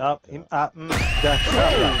now. Oh,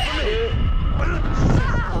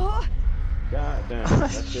 God damn,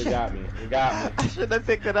 that shit got me. It got me. I shouldn't have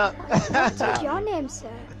picked it up. What is your name,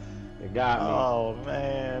 sir? It got me. Oh,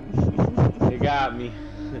 man. It got me.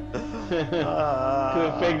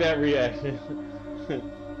 Couldn't fake that reaction.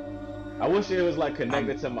 I wish it was like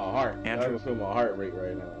connected to my heart. Andrew. I can feel my heart rate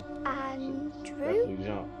right now. Andrew? Definitely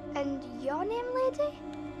jump. And your name, lady?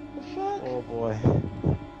 The fuck? Oh, boy.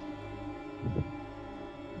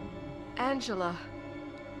 Angela.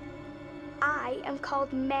 I am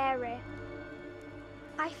called Mary.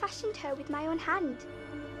 I fashioned her with my own hand.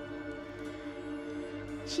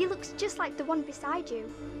 She looks just like the one beside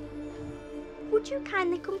you. Would you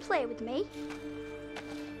kindly come play with me?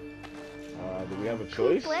 Do we have a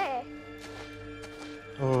choice? Come play.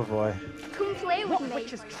 Oh boy. Come play with me. What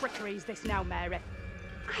witch's trickery is this now, Mary?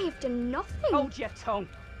 I have done nothing. Hold your tongue.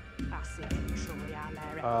 I see you truly are,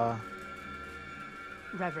 Mary.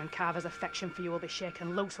 Reverend Carver's affection for you will be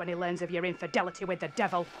shaken loose when he learns of your infidelity with the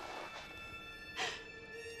devil.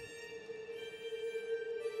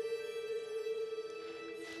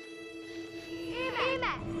 Amy,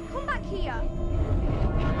 come back here.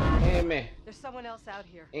 Amy. There's someone else out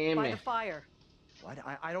here. Amy. By the fire. What?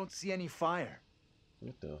 I don't see any fire.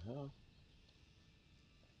 What the hell?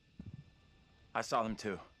 I saw them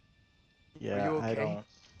too. Yeah, Are you okay? I don't.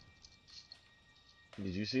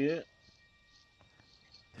 Did you see it?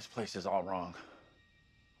 This place is all wrong.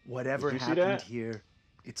 Whatever Did you see happened that? here,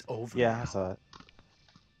 it's over. Yeah, now. I saw it.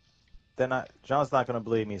 They're not. John's not gonna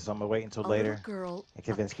believe me, so I'm gonna wait until A later little girl and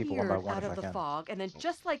convince people one by appeared one out if of I the can. fog, and then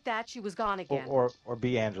just like that, she was gone again. Or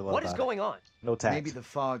be Angela. What is about going it. on? No tax. Maybe the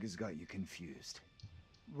fog has got you confused.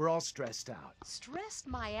 We're all stressed out. Stressed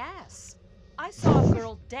my ass. I saw a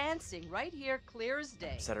girl dancing right here, clear as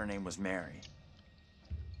day. Said her name was Mary.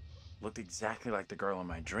 Looked exactly like the girl in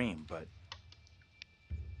my dream, but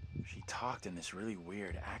she talked in this really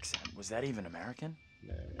weird accent. Was that even American?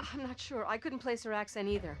 I'm not sure. I couldn't place her accent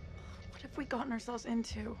either. What have we gotten ourselves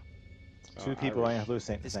into? Two people ain't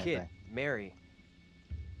hallucinating the This same kid, thing. Mary,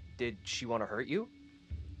 did she want to hurt you?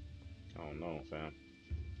 I don't know, fam.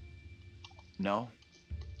 No.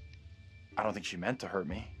 I don't think she meant to hurt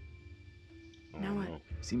me. Now what?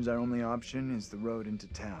 Seems our only option is the road into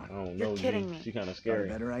town. I don't You're know. kidding G. me. She kind of Got a scary.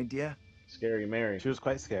 better idea? Scary Mary. She was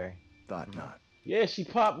quite scary. Thought not. Yeah, she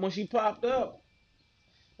popped when she popped up.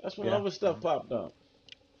 That's when Yeah. other stuff popped up.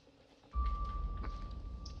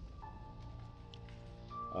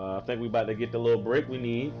 I think we about to get the little break we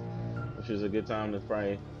need, which is a good time to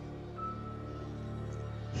probably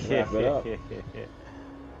wrap it up. Here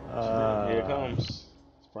it comes.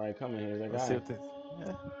 It's probably coming. Here's that Let's see guy. what this.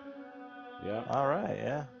 Yeah. Yeah. All right.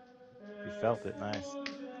 Yeah. You felt it. Nice.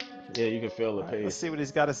 Yeah, you can feel the All right, let's pace. see what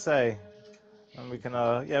he's got to say, and we can.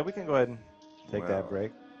 Yeah, we can go ahead and take that Well,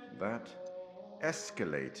 break. That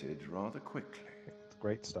escalated rather quickly. It's a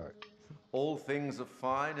great start. All things are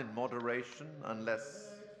fine in moderation unless...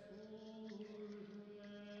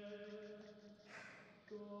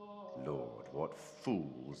 Lord, what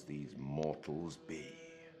fools these mortals be.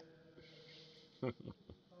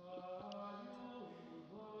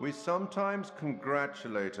 We sometimes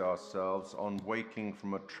congratulate ourselves on waking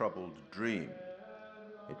from a troubled dream.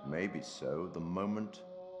 It may be so the moment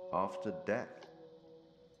after death.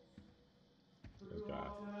 This guy.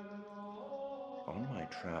 On my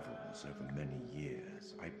travels over many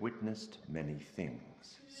years, I've witnessed many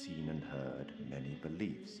things, seen and heard many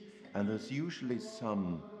beliefs, and there's usually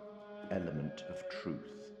some element of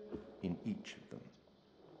truth in each of them.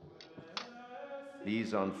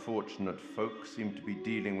 These unfortunate folk seem to be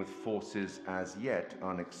dealing with forces as yet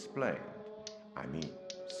unexplained. I mean,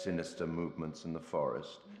 sinister movements in the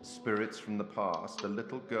forest, spirits from the past, a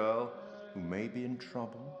little girl who may be in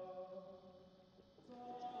trouble.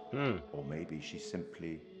 Or maybe she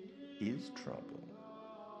simply is trouble.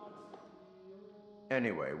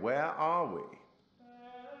 Anyway, where are we?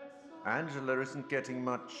 Angela isn't getting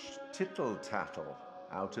much tittle-tattle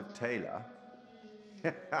out of Taylor.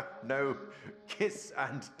 No kiss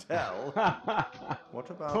and tell. What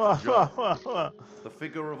about John? The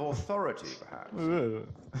figure of authority, perhaps?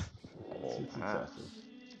 Or perhaps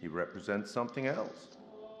he represents something else.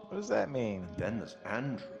 What does that mean? Then there's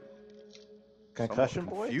Andrew. Concussion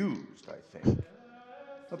Somewhat boy? confused, I think.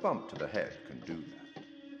 A bump to the head can do that.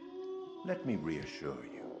 Let me reassure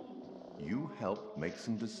you. You helped make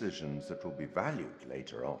some decisions that will be valued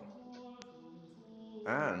later on.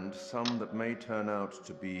 And some that may turn out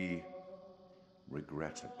to be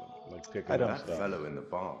regrettable. Like picking don't- up That stuff. fellow in the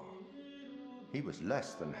bar, he was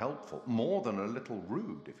less than helpful, more than a little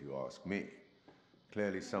rude, if you ask me.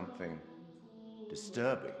 Clearly something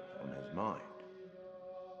disturbing on his mind.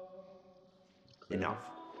 Enough.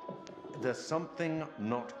 There's something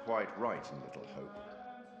not quite right in Little Hope,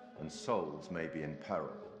 and souls may be in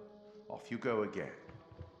peril. Off you go again.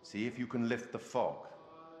 See if you can lift the fog.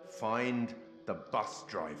 Find the bus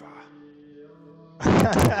driver.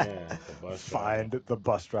 Yeah, the bus driver. Find the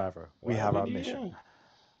bus driver. We Why have do our we need mission. him?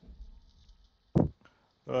 I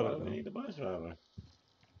Why don't do we know. need the bus driver?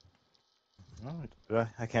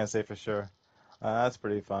 I can't say for sure. That's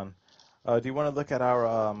pretty fun. Do you want to look at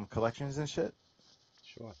our collections and shit?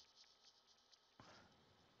 Sure.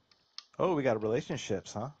 Oh, we got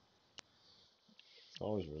relationships, huh?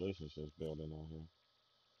 Always relationships building on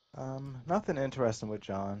here. Nothing interesting with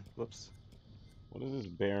John. Whoops. What is this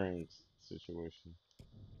bearings situation?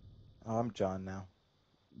 Oh, I'm John now.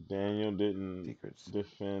 Daniel didn't Secrets.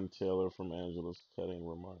 defend Taylor from Angela's cutting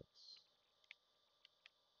remarks.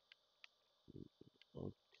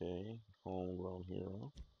 Okay, homegrown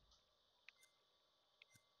hero.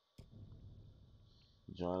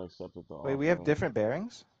 John accepted the Wait, we have offer. different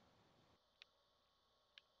bearings?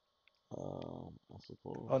 I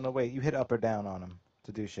suppose. Oh, no, wait. You hit up or down on them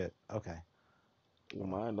to do shit. Okay. Well,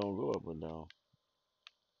 mine don't go up or down.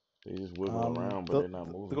 They just wiggle around, but they're not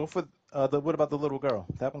moving. Go for what about the little girl?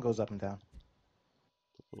 That one goes up and down.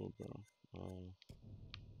 The little girl.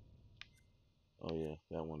 Oh yeah,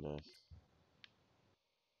 that one does.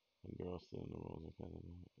 The girl still in the Rose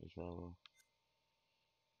Academy. The travel.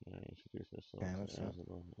 Introduce herself Okay, to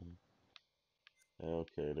Angela.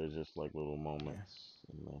 Okay, they're just like little moments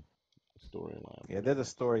in the storyline. Yeah, they're the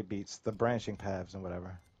story beats, the branching paths and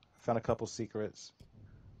whatever. Found a couple secrets.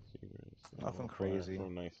 Nothing crazy.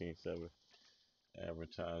 From 1970.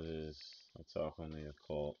 Advertises a talk on the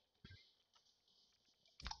occult.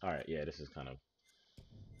 Alright, yeah, this is kind of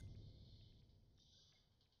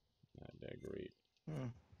not that great.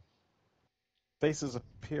 Faces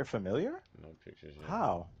appear familiar? No pictures yet.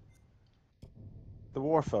 How? The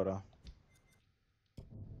war photo.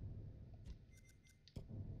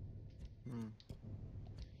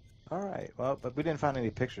 All right. Well, but we didn't find any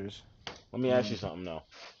pictures. Let me ask you something now.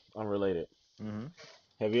 Unrelated.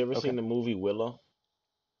 Have you ever seen the movie Willow?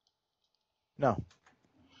 No.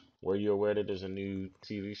 Were you aware that there's a new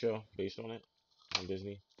TV show based on it on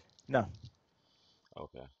Disney? No.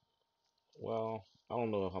 Okay. Well, I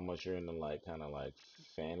don't know how much you're into like kind of like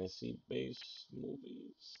fantasy based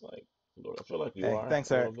movies. Like, I feel like you Hey, are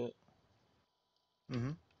thanks, a little Eric. bit.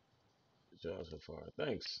 Good job so far.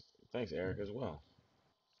 Thanks. Thanks, Eric, as well.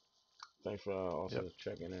 Thanks for also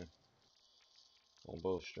checking in on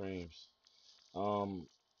both streams. Um,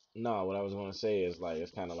 no, what I was gonna say is like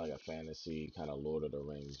it's kind of like a fantasy kind of Lord of the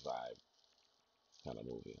Rings vibe kind of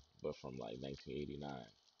movie, but from like 1989.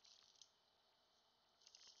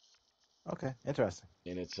 Okay, interesting.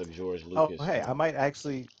 And it's a George Oh, Lucas hey, film. I might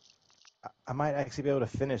actually be able to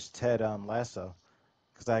finish Ted Lasso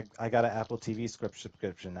because I got an Apple TV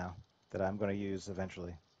subscription now that I'm going to use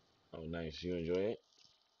eventually. Oh, nice. You enjoy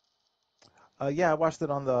it? Yeah, I watched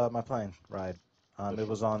it on my plane ride. It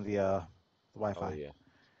was on the Wi-Fi. Oh yeah.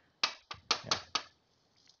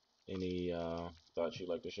 Any thoughts you'd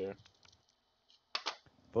like to share?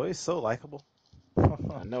 Boy, he's so likable.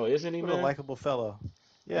 I know, isn't he, What a man? likable fellow.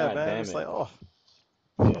 Yeah, God man. damn It's it. like, oh,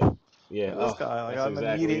 Yeah. look Yeah. at this Oh, guy. Like that's I'm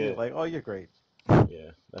exactly immediately it. like, oh, you're great.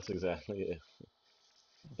 Yeah, that's exactly it.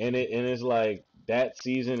 And it's like that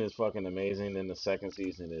season is fucking amazing. Then the second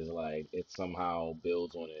season is like it somehow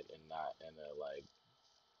builds on it and not in a like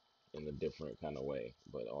in a different kind of way,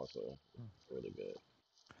 but also really good.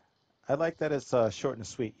 I like that it's short and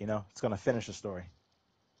sweet. You know, it's going to finish a story.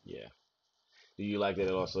 Yeah. Do you like that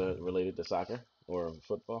it also related to soccer or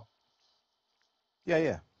football? Yeah,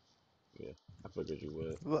 yeah. Yeah, I figured you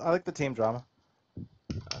would. Well, I like the team drama.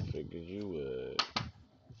 I figured you would.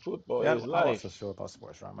 Football Yeah, is I watch life. the show about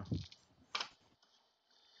sports drama.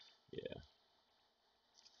 Yeah.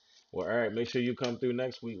 Well, all right. Make sure you come through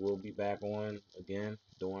next week. We'll be back on again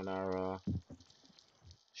doing our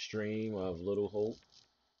stream of Little Hope.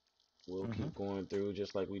 We'll keep going through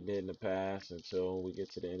just like we did in the past until we get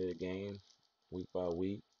to the end of the game, week by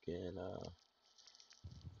week, and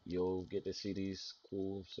you'll get to see these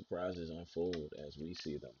cool surprises unfold as we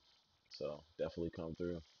see them. So definitely come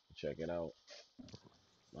through, check it out.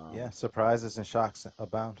 Yeah, surprises and shocks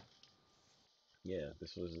abound. Yeah,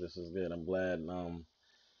 this was good. I'm glad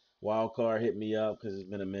Wildcard hit me up because it's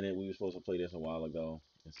been a minute. We were supposed to play this a while ago,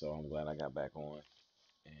 and so I'm glad I got back on.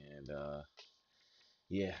 And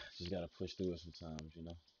yeah, just gotta push through it sometimes, you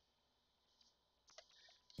know.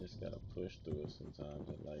 Just gotta push through it sometimes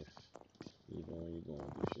in life, even when you're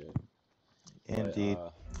going through shit. But Indeed.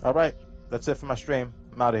 All right, that's it for my stream.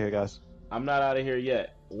 I'm out of here, guys. I'm not out of here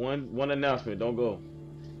yet. One announcement. Don't go.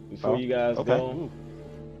 Before Oh, you guys okay. go,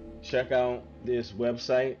 check out this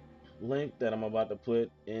website link that I'm about to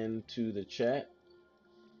put into the chat.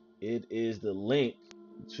 It is the link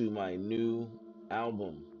to my new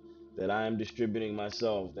album that I am distributing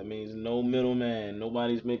myself. That means no middleman.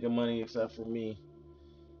 Nobody's making money except for me.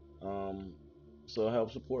 So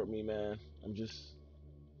help support me, man.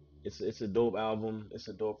 It's a dope album. It's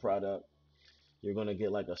a dope product. You're gonna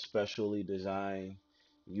get like a specially designed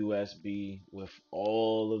USB with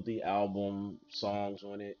all of the album songs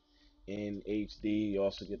on it. in HD. You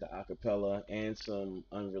also get the acapella and some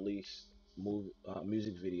unreleased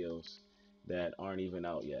music videos that aren't even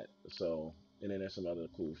out yet. So, and then there's some other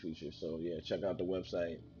cool features. So yeah, check out the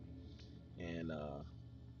website and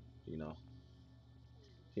you know,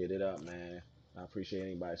 hit it up, man. I appreciate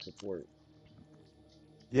anybody's support.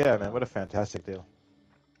 Yeah, man, what a fantastic deal.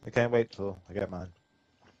 I can't wait till I get mine.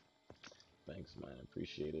 Thanks, man.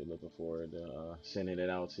 Appreciate it. Looking forward to sending it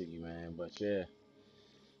out to you, man. But yeah,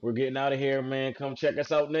 we're getting out of here, man. Come check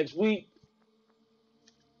us out next week.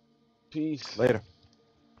 Peace. Later.